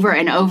reading over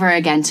and over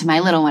again to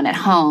my little one at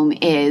home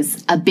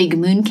is A Big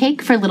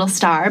Mooncake for Little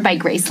Star by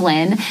Grace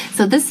Lin.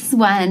 So this is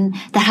one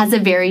that has a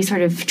very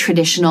sort of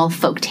traditional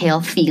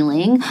folktale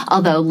feeling,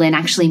 although Lin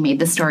actually made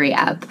the story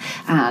up.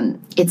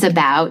 It's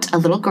about a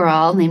little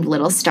girl named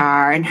Little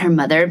Star, and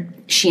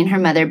she and her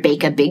mother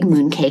bake a big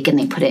mooncake and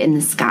they put it in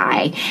the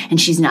sky, and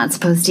she's not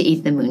supposed to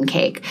eat the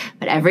mooncake.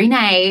 But every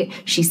night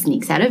she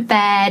sneaks out of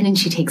bed and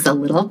she takes a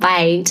little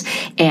bite.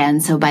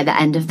 And so by the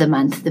end of the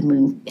month, the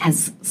moon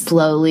has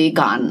slowly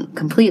gone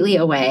completely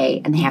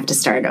away and they have to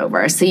start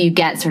over. So you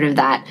get sort of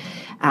that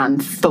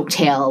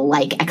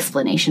folktale-like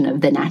explanation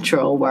of the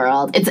natural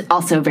world. It's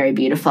also very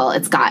beautiful.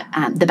 It's got,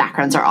 the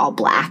backgrounds are all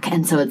black.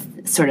 And so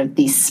it's sort of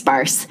these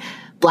sparse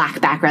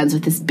black backgrounds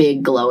with this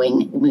big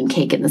glowing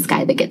mooncake in the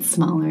sky that gets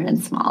smaller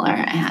and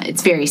smaller.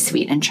 It's very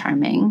sweet and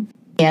charming.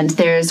 And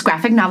there's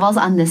graphic novels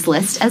on this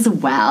list as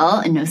well,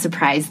 and no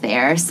surprise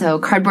there. So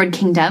Cardboard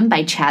Kingdom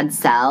by Chad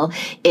Sell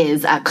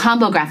is a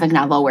combo graphic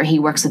novel where he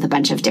works with a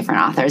bunch of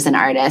different authors and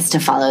artists to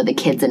follow the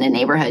kids in a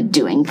neighborhood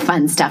doing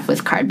fun stuff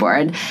with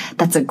cardboard.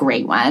 That's a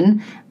great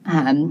one.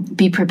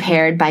 Be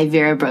Prepared by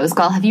Vera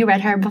Brosgol. Have you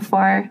read her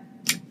before?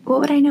 What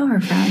would I know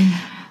her from?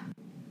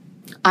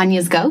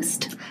 Anya's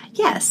Ghost.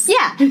 Yes.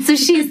 Yeah. So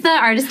she's the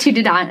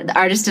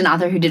artist and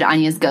author who did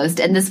Anya's Ghost,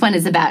 and this one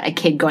is about a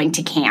kid going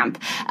to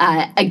camp.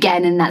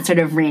 Again, in that sort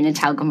of Raina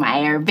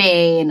Telgemeier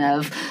vein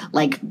of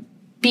like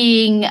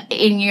being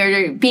in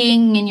your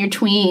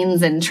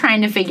tweens and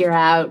trying to figure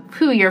out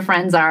who your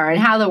friends are and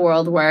how the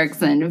world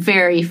works, and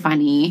very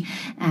funny.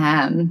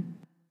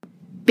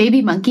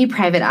 Baby Monkey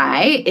Private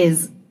Eye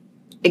is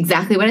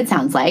exactly what it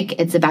sounds like.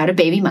 It's about a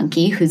baby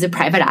monkey who's a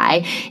private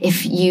eye.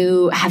 If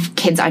you have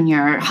kids on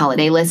your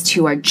holiday list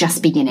who are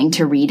just beginning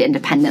to read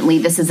independently,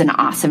 this is an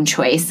awesome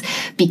choice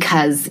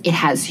because it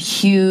has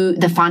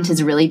the font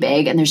is really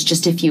big and there's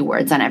just a few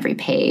words on every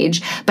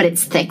page, but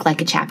it's thick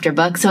like a chapter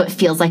book. So it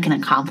feels like an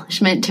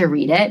accomplishment to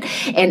read it.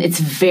 And it's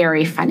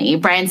very funny.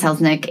 Brian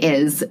Selznick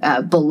is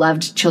a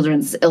beloved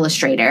children's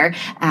illustrator,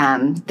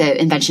 the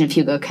invention of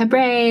Hugo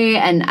Cabret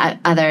and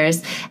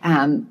others.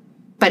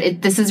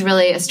 But this is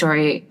really a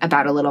story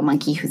about a little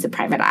monkey who's a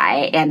private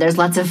eye. And there's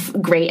lots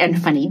of great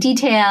and funny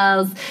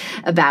details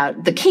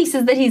about the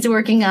cases that he's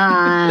working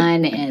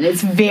on. And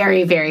it's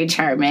very, very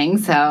charming.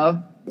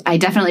 So I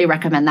definitely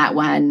recommend that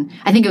one.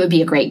 I think it would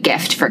be a great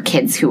gift for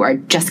kids who are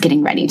just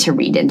getting ready to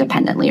read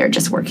independently or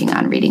just working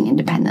on reading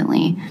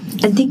independently.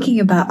 And thinking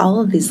about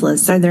all of these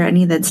lists, are there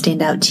any that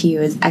stand out to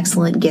you as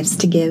excellent gifts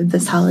to give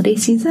this holiday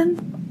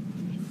season?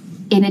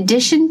 In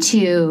addition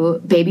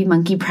to Baby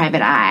Monkey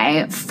Private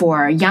Eye,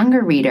 for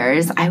younger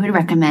readers, I would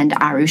recommend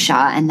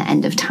Arusha and the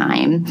End of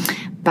Time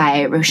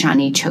by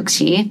Roshani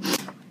Chokshi.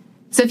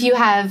 So if you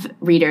have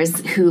readers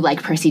who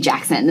like Percy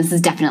Jackson, this is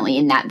definitely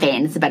in that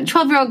vein. It's about a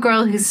 12-year-old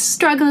girl who's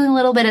struggling a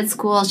little bit at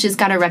school. She's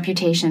got a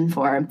reputation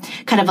for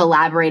kind of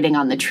elaborating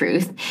on the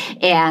truth.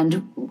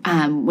 And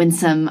when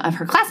some of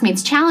her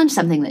classmates challenge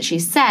something that she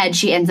said,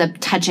 she ends up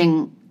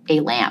touching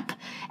a lamp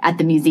at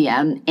the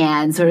museum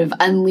and sort of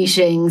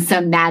unleashing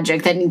some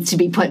magic that needs to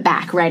be put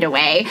back right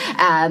away.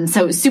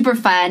 So super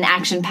fun,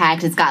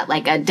 action-packed. It's got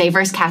like a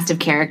diverse cast of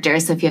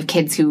characters. So if you have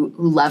kids who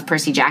love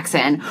Percy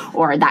Jackson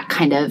or that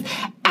kind of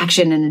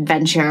action and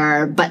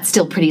adventure, but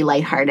still pretty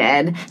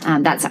lighthearted,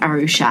 that's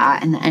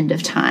Arusha and the End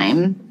of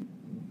Time.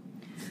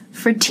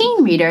 For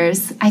teen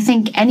readers, I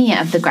think any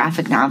of the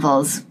graphic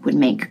novels would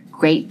make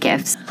great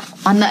gifts.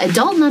 On the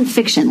adult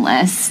nonfiction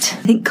list, I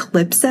think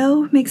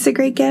Calypso makes a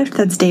great gift.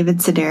 That's David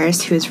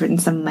Sedaris, who has written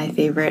some of my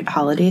favorite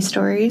holiday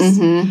stories.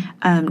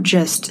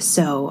 Just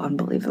so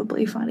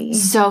unbelievably funny.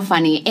 So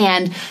funny.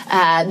 And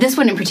this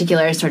one in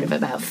particular is sort of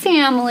about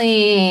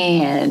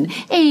family and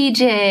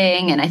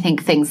aging, and I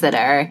think things that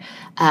are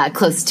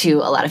close to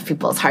a lot of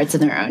people's hearts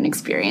and their own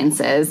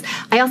experiences.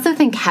 I also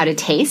think How to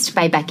Taste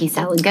by Becky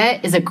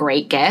Seligett is a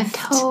great gift.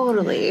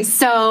 Totally.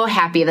 So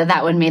happy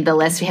that one made the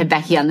list. We had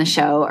Becky on the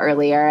show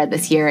earlier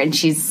this year, and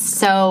she's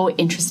so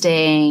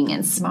interesting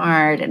and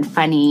smart and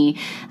funny.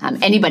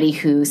 Anybody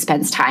who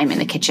spends time in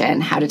the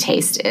kitchen, How to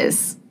Taste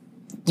is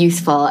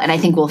useful, and I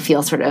think will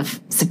feel sort of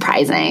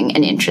surprising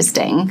and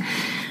interesting.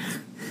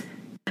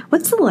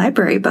 What's the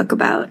library book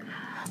about?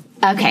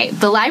 Okay,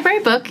 the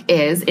library book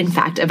is, in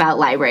fact, about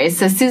libraries.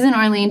 So, Susan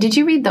Orlean, did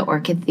you read The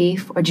Orchid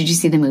Thief, or did you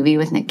see the movie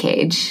with Nick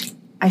Cage?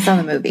 I saw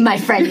the movie. My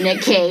friend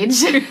Nick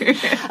Cage.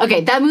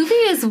 Okay, that movie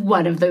is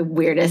one of the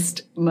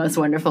weirdest, most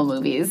wonderful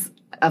movies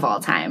of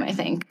all time, I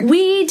think.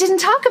 We didn't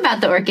talk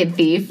about The Orchid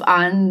Thief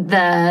on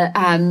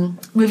the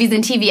movies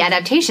and TV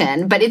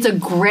adaptation, but it's a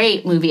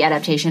great movie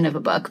adaptation of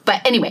a book.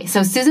 But anyway,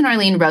 so Susan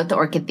Orlean wrote The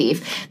Orchid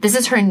Thief. This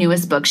is her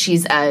newest book.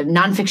 She's a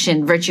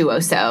nonfiction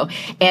virtuoso,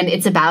 and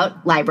it's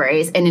about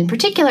libraries, and in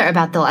particular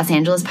about the Los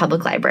Angeles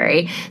Public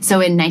Library. So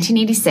in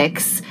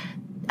 1986,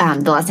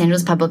 the Los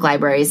Angeles Public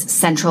Library's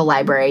Central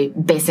Library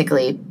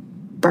basically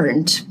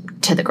burned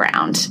to the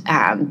ground.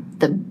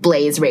 The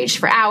blaze raged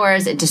for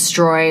hours. It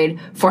destroyed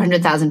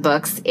 400,000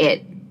 books.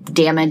 It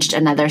damaged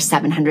another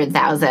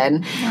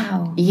 700,000.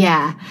 Wow.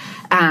 Yeah.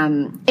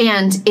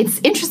 And it's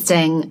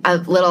interesting, a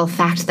little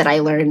fact that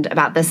I learned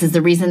about this is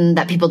the reason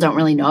that people don't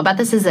really know about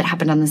this is it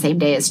happened on the same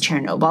day as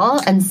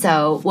Chernobyl. And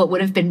so what would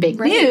have been big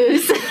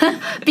news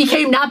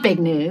became not big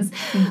news.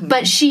 Mm-hmm.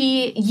 But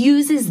she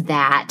uses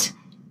that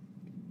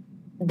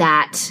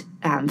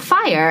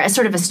fire as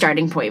sort of a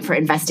starting point for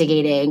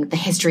investigating the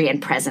history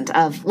and present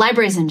of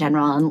libraries in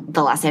general and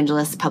the Los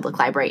Angeles Public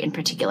Library in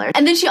particular.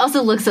 And then she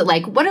also looks at,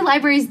 like, what do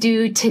libraries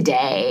do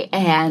today?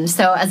 And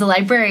so as a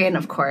librarian,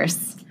 of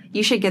course,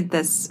 you should get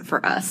this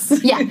for us.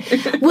 Yeah.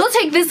 We'll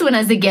take this one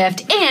as a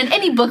gift. And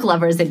any book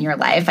lovers in your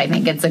life, I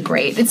think it's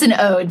an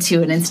ode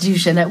to an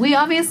institution that we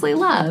obviously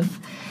love.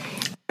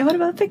 And what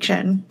about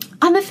fiction?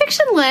 On the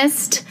fiction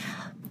list,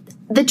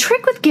 the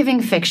trick with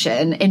giving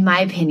fiction, in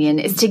my opinion,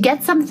 is to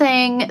get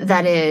something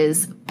that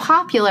is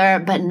popular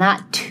but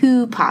not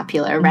too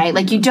popular, right?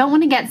 Like, you don't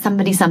want to get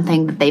somebody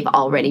something that they've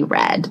already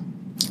read.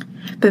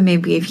 But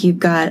maybe if you've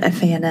got a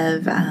fan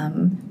of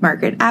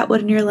Margaret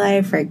Atwood in your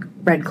life, like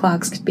Red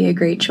Clocks could be a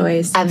great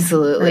choice.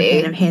 Absolutely. Or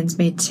a fan of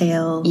Handmaid's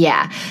Tale.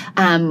 Yeah.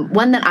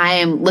 One that I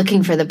am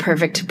looking for the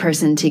perfect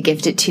person to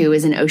gift it to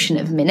is An Ocean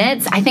of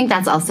Minutes. I think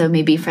that's also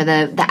maybe for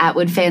the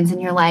Atwood fans in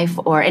your life,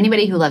 or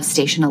anybody who loves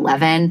Station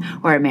 11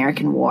 or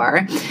American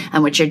War,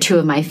 which are two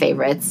of my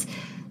favorites.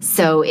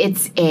 So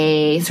it's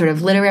a sort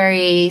of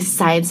literary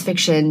science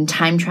fiction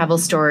time travel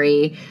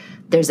story.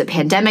 There's a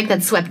pandemic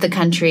that swept the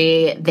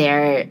country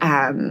there,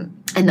 and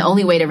the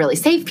only way to really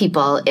save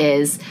people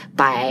is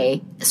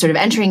by sort of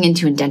entering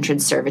into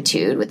indentured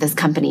servitude with this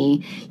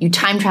company. You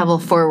time travel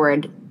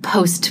forward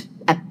post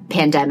a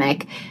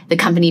pandemic. The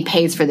company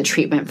pays for the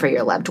treatment for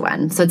your loved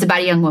one. So it's about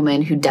a young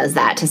woman who does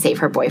that to save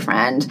her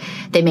boyfriend.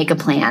 They make a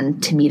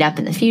plan to meet up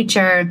in the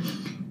future.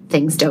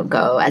 Things don't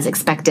go as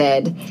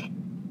expected.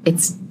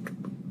 It's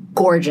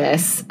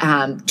gorgeous,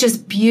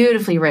 just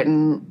beautifully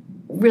written,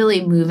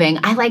 really moving.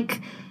 I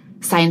like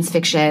science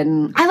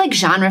fiction. I like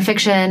genre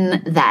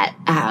fiction that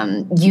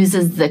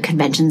uses the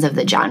conventions of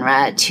the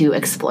genre to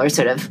explore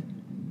sort of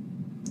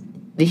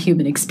the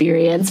human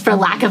experience, for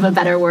lack of a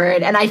better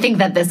word. And I think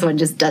that this one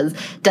just does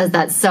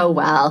that so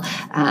well.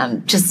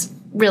 Just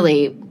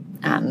really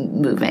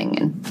moving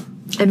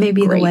and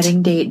maybe great. The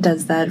Wedding Date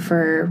does that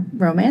for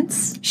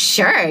romance?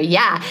 Sure,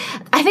 yeah.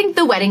 I think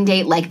The Wedding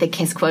Date, like The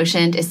Kiss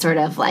Quotient, is sort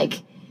of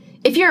like,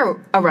 if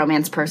you're a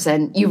romance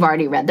person, you've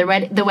already read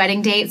The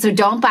Wedding Date, so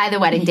don't buy The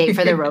Wedding Date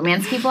for the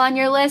romance people on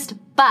your list,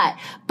 but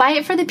buy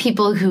it for the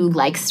people who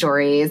like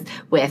stories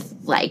with,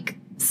 like,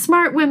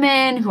 smart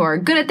women who are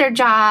good at their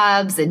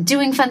jobs and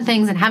doing fun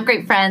things and have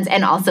great friends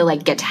and also,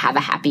 like, get to have a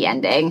happy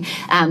ending.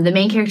 The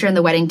main character in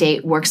The Wedding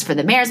Date works for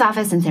the mayor's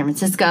office in San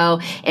Francisco,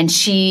 and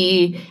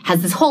she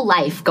has this whole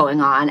life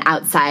going on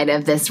outside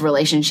of this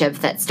relationship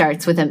that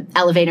starts with an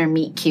elevator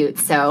meet cute.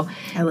 So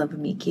I love a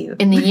meet cute.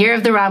 In the year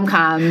of the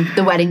rom-com,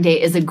 The Wedding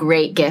Date is a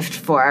great gift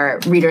for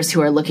readers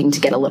who are looking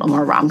to get a little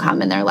more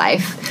rom-com in their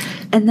life.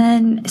 And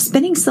then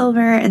Spinning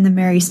Silver and The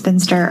Merry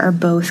Spinster are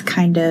both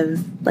kind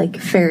of like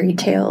fairy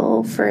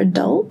tale for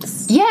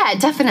adults. Yeah,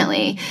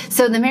 definitely.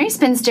 So The Merry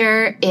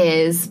Spinster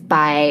is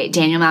by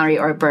Daniel Mallory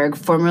Ortberg,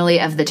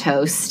 formerly of The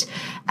Toast.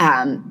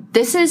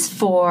 This is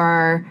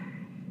for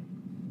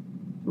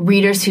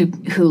readers who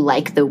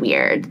like the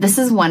weird. This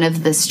is one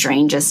of the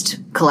strangest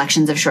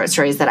collections of short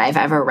stories that I've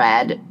ever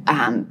read.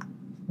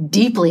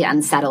 Deeply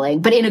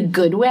unsettling, but in a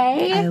good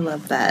way. I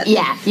love that.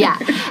 Yeah.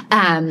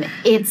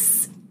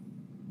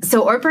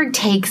 So Ortberg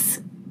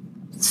takes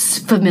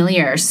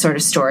familiar sort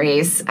of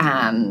stories.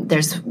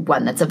 There's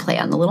one that's a play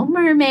on The Little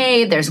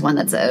Mermaid. There's one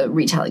that's a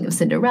retelling of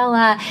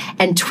Cinderella,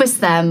 and twists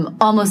them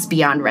almost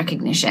beyond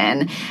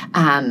recognition.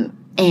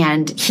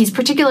 And he's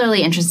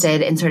particularly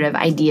interested in sort of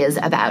ideas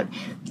about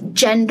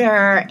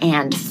gender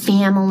and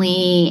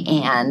family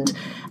and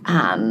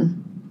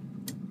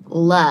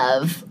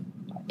love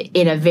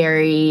in a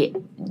very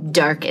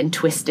dark and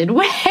twisted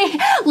way.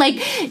 Like,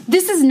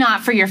 this is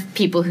not for your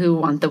people who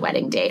want The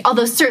Wedding Date,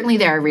 although certainly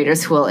there are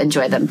readers who will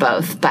enjoy them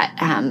both. But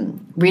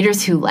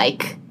readers who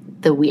like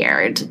the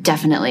weird,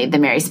 definitely The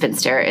Merry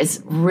Spinster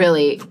is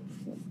really,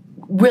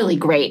 really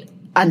great,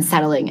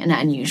 unsettling, and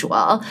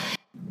unusual.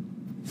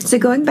 So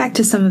going back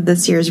to some of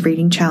this year's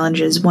reading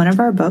challenges, one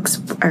of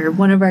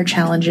our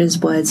challenges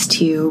was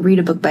to read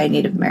a book by a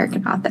Native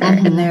American author.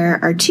 Mm-hmm. And there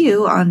are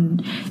two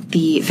on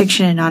the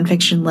fiction and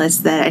nonfiction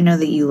list that I know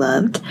that you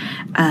loved.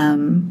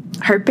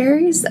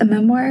 Heartberries, a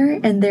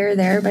memoir, and They're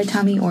There by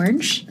Tommy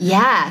Orange.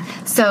 Yeah.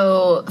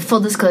 So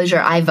full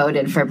disclosure, I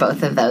voted for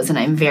both of those, and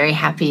I'm very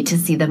happy to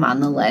see them on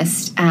the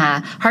list.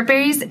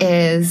 Heartberries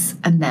is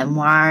a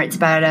memoir. It's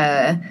about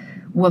a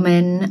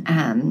woman.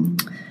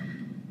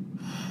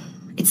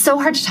 It's so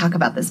hard to talk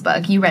about this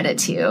book. You read it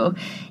too.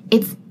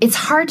 It's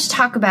hard to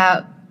talk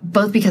about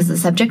both because the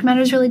subject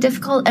matter is really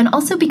difficult and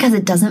also because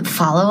it doesn't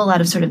follow a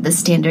lot of sort of the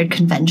standard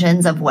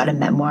conventions of what a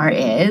memoir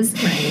is.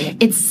 Right.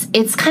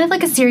 It's kind of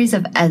like a series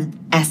of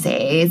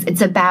essays.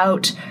 It's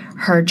about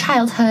her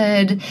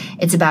childhood.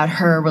 It's about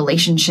her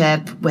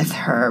relationship with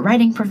her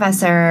writing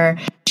professor.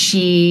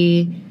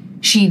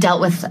 She dealt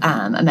with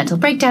a mental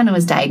breakdown and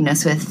was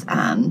diagnosed with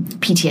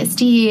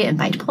PTSD and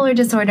bipolar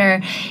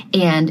disorder.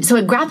 And so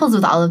it grapples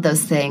with all of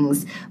those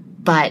things,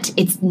 but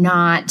it's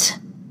not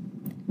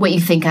what you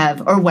think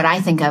of or what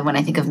I think of when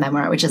I think of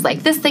memoir, which is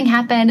like, this thing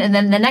happened, and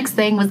then the next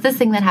thing was this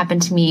thing that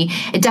happened to me.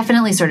 It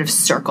definitely sort of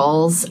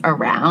circles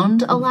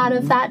around a lot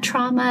of that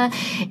trauma.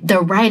 The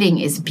writing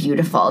is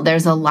beautiful.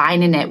 There's a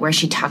line in it where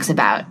she talks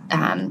about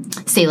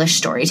Salish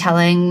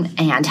storytelling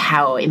and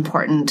how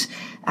important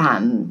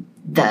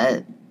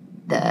the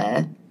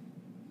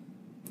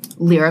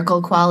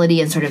lyrical quality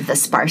and sort of the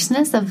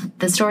sparseness of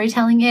the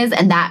storytelling is.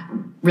 And that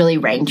really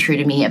rang true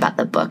to me about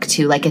the book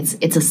too. Like,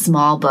 it's a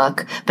small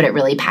book, but it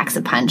really packs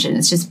a punch, and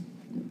it's just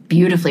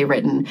beautifully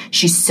written.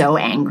 She's so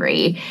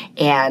angry,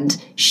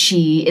 and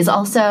she is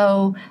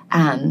also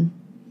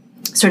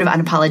sort of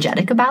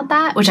unapologetic about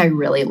that, which I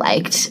really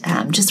liked.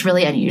 Just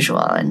really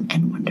unusual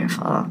and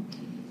wonderful.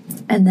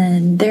 And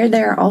then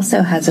There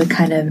also has a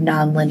kind of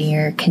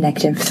nonlinear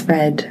connective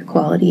thread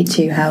quality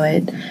to how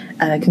it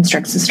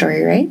constructs the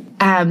story, right?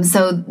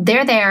 So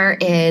There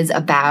is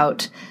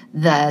about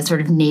the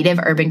sort of native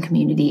urban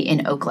community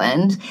in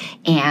Oakland,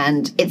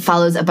 and it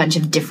follows a bunch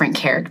of different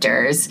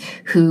characters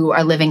who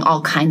are living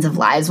all kinds of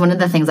lives. One of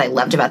the things I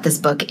loved about this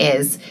book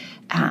is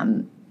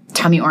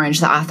Tommy Orange,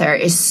 the author,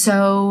 is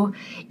so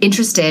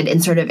interested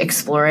in sort of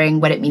exploring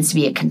what it means to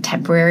be a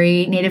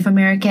contemporary Native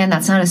American.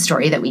 That's not a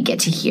story that we get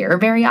to hear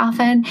very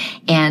often.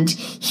 And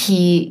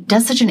he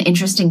does such an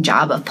interesting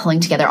job of pulling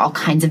together all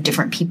kinds of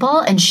different people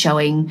and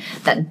showing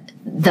that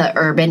the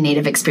urban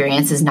Native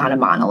experience is not a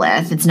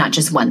monolith. It's not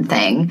just one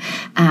thing.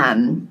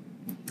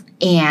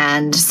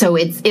 And so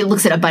it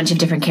looks at a bunch of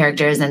different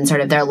characters and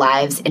sort of their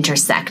lives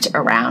intersect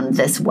around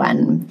this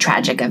one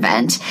tragic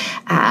event.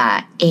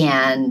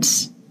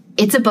 And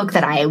it's a book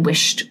that I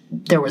wished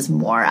there was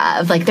more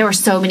of. Like, there were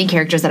so many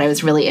characters that I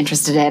was really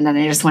interested in, and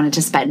I just wanted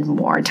to spend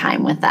more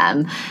time with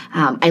them.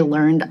 I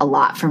learned a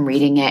lot from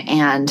reading it,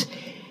 and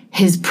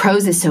his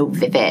prose is so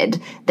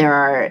vivid. There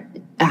are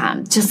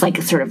just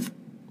like sort of,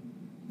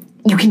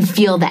 you can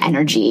feel the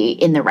energy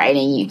in the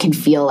writing. You can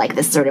feel like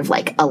this sort of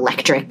like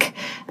electric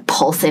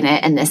pulse in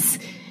it, and this,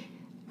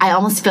 I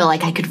almost feel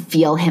like I could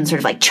feel him sort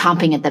of like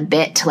chomping at the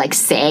bit to like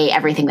say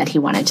everything that he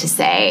wanted to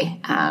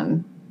say.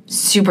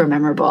 Super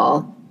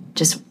memorable.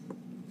 Just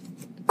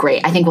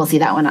great. I think we'll see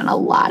that one on a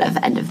lot of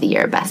end of the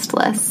year best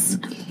lists.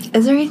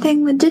 Is there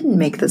anything that didn't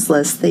make this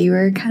list that you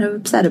were kind of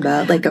upset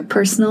about, like a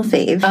personal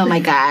fave? Oh my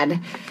God.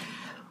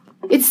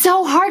 It's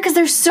so hard because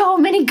there's so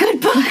many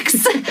good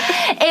books.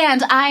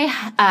 And I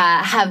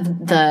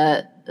have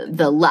the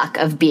luck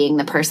of being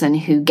the person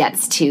who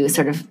gets to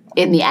sort of,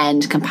 in the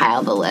end,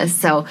 compile the list.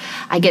 So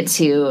I get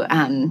to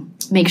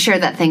make sure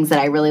that things that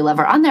I really love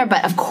are on there.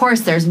 But of course,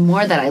 there's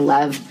more that I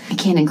love. I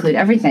can't include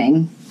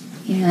everything.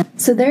 Yeah.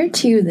 So there are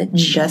two that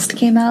just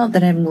came out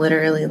that I'm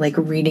literally like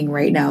reading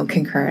right now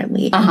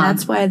concurrently. And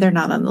that's why they're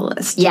not on the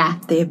list. Yeah.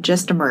 They have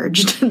just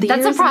emerged.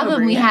 That's a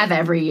problem we have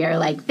every year.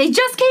 Like, they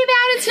just came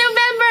out. It's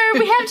November.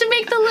 We have to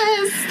make the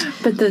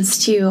list. But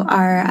those two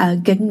are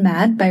Good and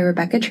Mad by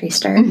Rebecca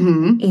Traister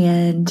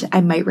and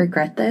I Might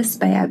Regret This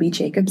by Abby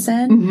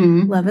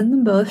Jacobson. Loving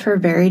them both for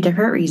very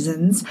different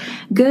reasons.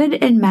 Good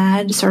and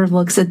Mad sort of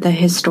looks at the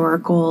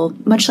historical,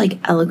 much like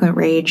Eloquent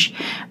Rage,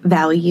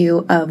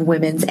 value of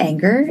women's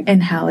anger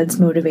and how it's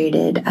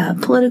motivated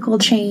political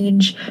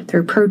change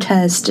through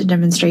protest,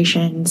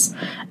 demonstrations,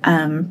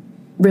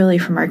 really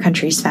from our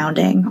country's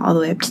founding all the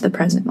way up to the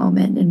present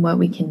moment, and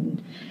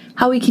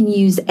how we can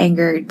use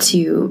anger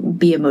to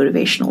be a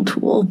motivational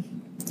tool.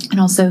 And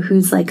also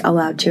who's like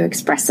allowed to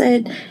express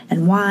it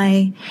and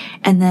why.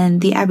 And then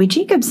the Abby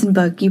Jacobson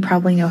book, you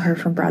probably know her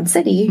from Broad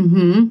City.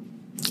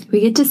 We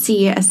get to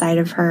see a side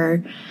of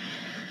her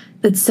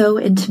that's so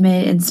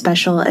intimate and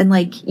special, and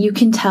like you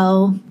can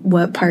tell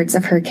what parts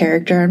of her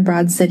character in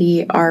Broad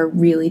City are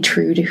really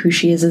true to who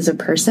she is as a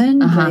person.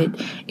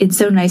 But it's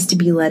so nice to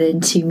be led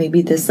into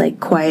maybe this like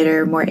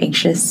quieter, more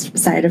anxious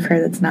side of her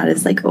that's not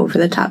as like over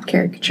the top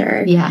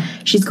caricature. Yeah.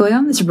 She's going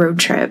on this road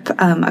trip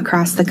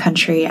across the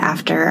country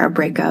after a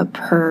breakup,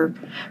 her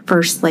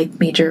first like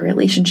major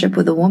relationship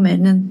with a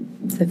woman, and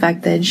the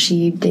fact that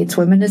she dates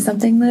women is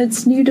something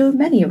that's new to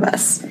many of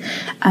us.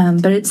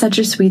 But it's such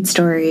a sweet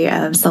story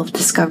of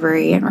self-discovery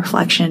and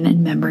reflection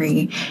and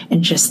memory,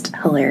 and just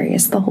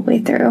hilarious the whole way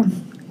through.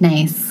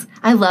 Nice.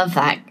 I love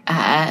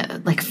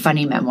that. Like,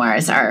 funny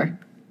memoirs are,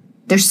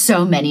 there's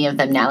so many of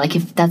them now. Like,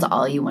 if that's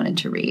all you wanted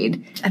to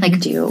read,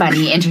 like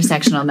funny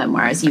intersectional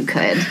memoirs, you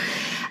could.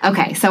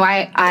 Okay, so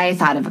I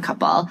thought of a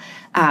couple.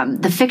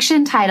 The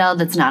fiction title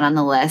that's not on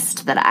the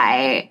list that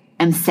I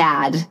am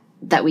sad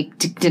that we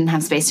didn't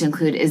have space to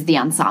include is The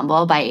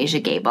Ensemble by Asia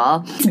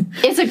Gabel.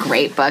 It's a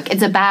great book.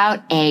 It's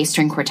about a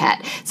string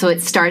quartet. So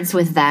it starts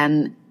with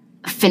them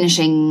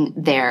finishing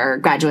their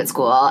graduate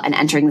school and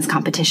entering this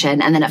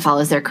competition, and then it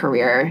follows their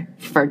career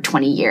for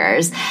 20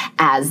 years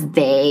as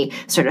they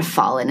sort of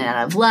fall in and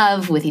out of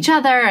love with each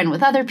other and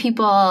with other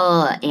people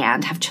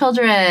and have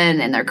children,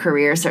 and their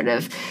career sort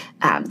of,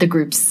 the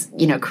group's,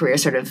 career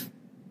sort of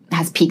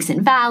has peaks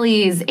and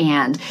valleys,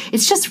 and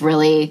it's just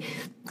really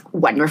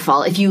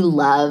wonderful. If you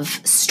love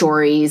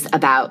stories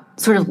about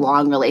sort of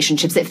long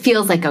relationships, it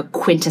feels like a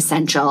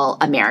quintessential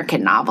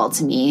American novel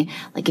to me.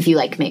 Like, if you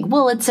like Meg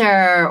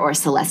Wolitzer or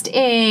Celeste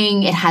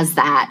Ng, it has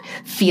that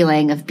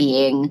feeling of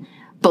being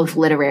both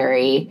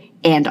literary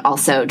and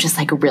also just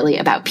like really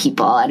about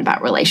people and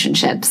about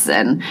relationships.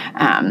 And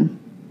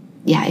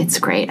yeah, it's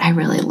great. I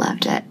really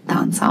loved it, The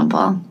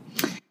Ensemble.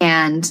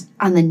 And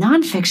on the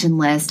nonfiction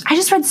list, I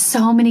just read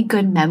so many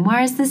good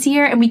memoirs this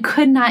year, and we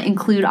could not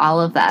include all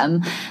of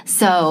them.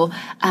 So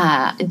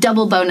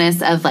double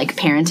bonus of like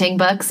parenting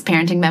books,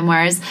 parenting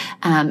memoirs.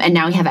 And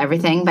Now We Have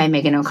Everything by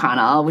Megan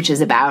O'Connell, which is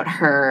about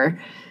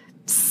her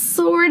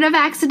sort of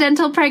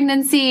accidental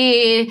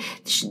pregnancy.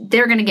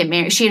 They're going to get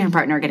married. She and her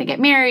partner are going to get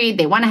married.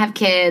 They want to have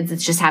kids.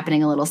 It's just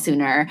happening a little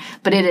sooner.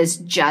 But it is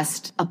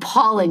just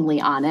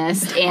appallingly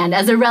honest. And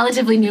as a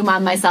relatively new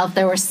mom myself,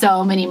 there were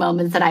so many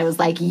moments that I was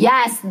like,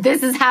 yes,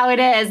 this is how it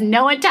is.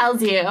 No one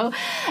tells you.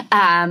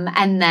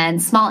 And then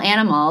Small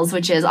Animals,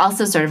 which is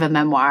also sort of a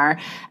memoir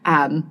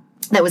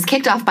that was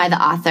kicked off by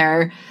the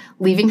author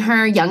leaving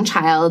her young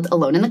child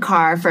alone in the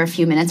car for a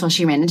few minutes while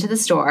she ran into the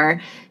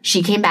store.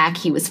 She came back.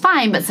 He was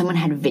fine, but someone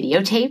had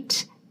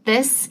videotaped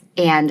this.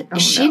 And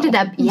she ended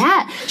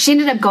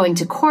up going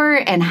to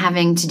court and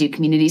having to do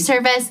community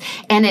service.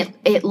 And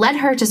it led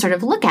her to sort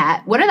of look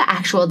at what are the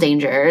actual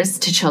dangers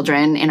to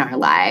children in our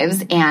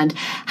lives, and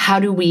how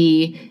do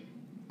we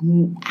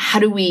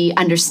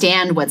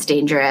understand what's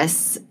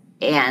dangerous,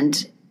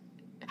 and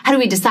how do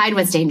we decide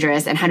what's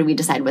dangerous, and how do we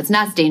decide what's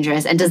not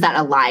dangerous, and does that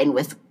align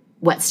with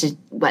what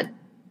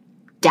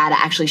data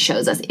actually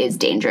shows us is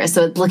dangerous?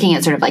 So it's looking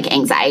at sort of like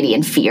anxiety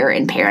and fear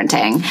in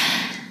parenting.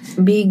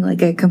 Being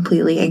like a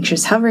completely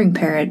anxious hovering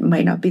parent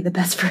might not be the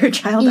best for a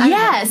child either.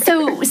 Yeah,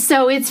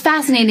 so it's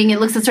fascinating. It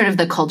looks at sort of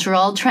the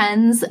cultural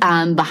trends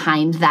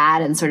behind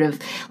that, and sort of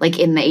like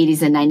in the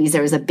 80s and 90s,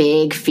 there was a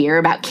big fear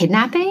about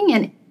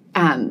kidnapping.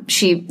 And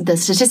the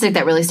statistic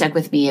that really stuck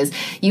with me is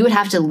you would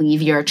have to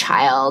leave your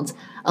child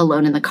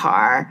alone in the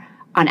car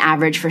on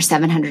average for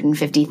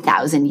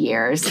 750,000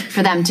 years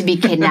for them to be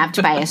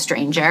kidnapped by a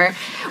stranger,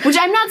 which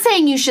I'm not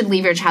saying you should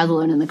leave your child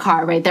alone in the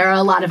car, right? There are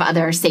a lot of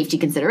other safety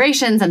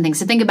considerations and things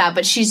to think about,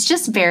 but she's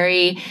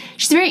very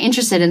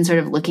interested in sort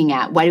of looking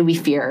at, why do we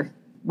fear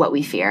what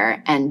we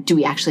fear, and do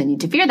we actually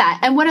need to fear that?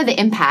 And what are the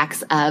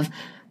impacts of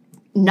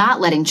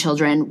not letting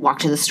children walk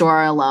to the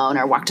store alone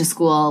or walk to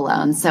school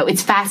alone? So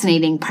it's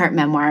fascinating, part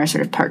memoir,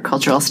 sort of part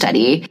cultural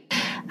study.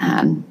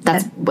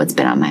 That's what's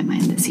been on my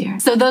mind this year.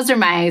 So those are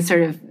my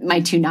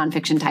two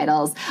nonfiction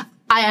titles.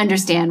 I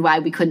understand why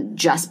we couldn't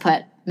just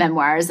put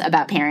memoirs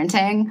about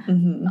parenting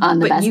on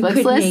the best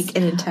books list.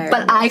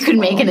 I could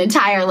make an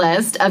entire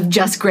list of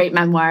just great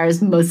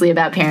memoirs, mostly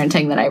about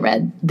parenting, that I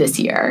read this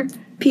year.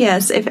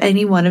 P.S. If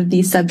any one of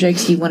these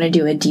subjects you want to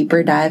do a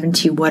deeper dive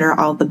into, what are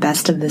all the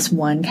best of this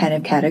one kind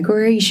of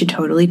category, you should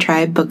totally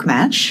try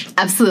Bookmatch.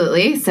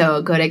 Absolutely.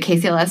 So go to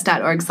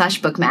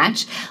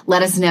kcls.org/bookmatch.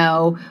 Let us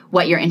know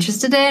what you're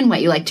interested in,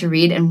 what you like to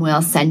read, and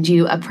we'll send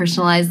you a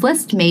personalized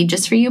list made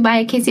just for you by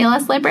a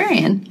KCLS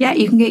librarian. Yeah,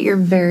 you can get your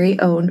very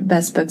own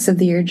best books of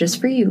the year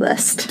just for you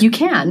list. You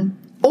can.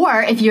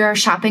 Or if you're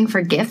shopping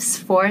for gifts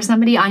for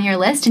somebody on your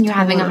list and you're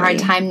having a hard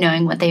time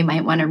knowing what they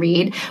might want to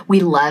read,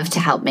 we love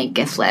to help make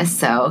gift lists.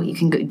 So you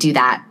can do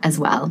that as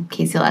well.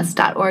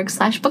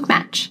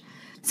 kcls.org/bookmatch.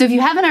 So if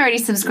you haven't already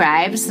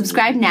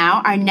subscribe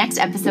now. Our next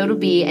episode will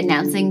be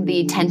announcing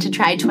the 10 to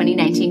Try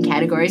 2019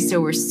 categories. So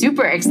we're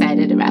super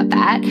excited about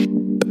that.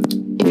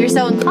 If you're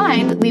so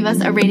inclined, leave us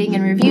a rating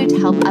and review to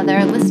help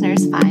other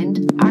listeners find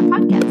our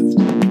podcast.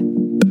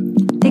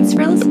 Thanks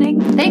for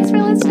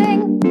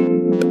listening.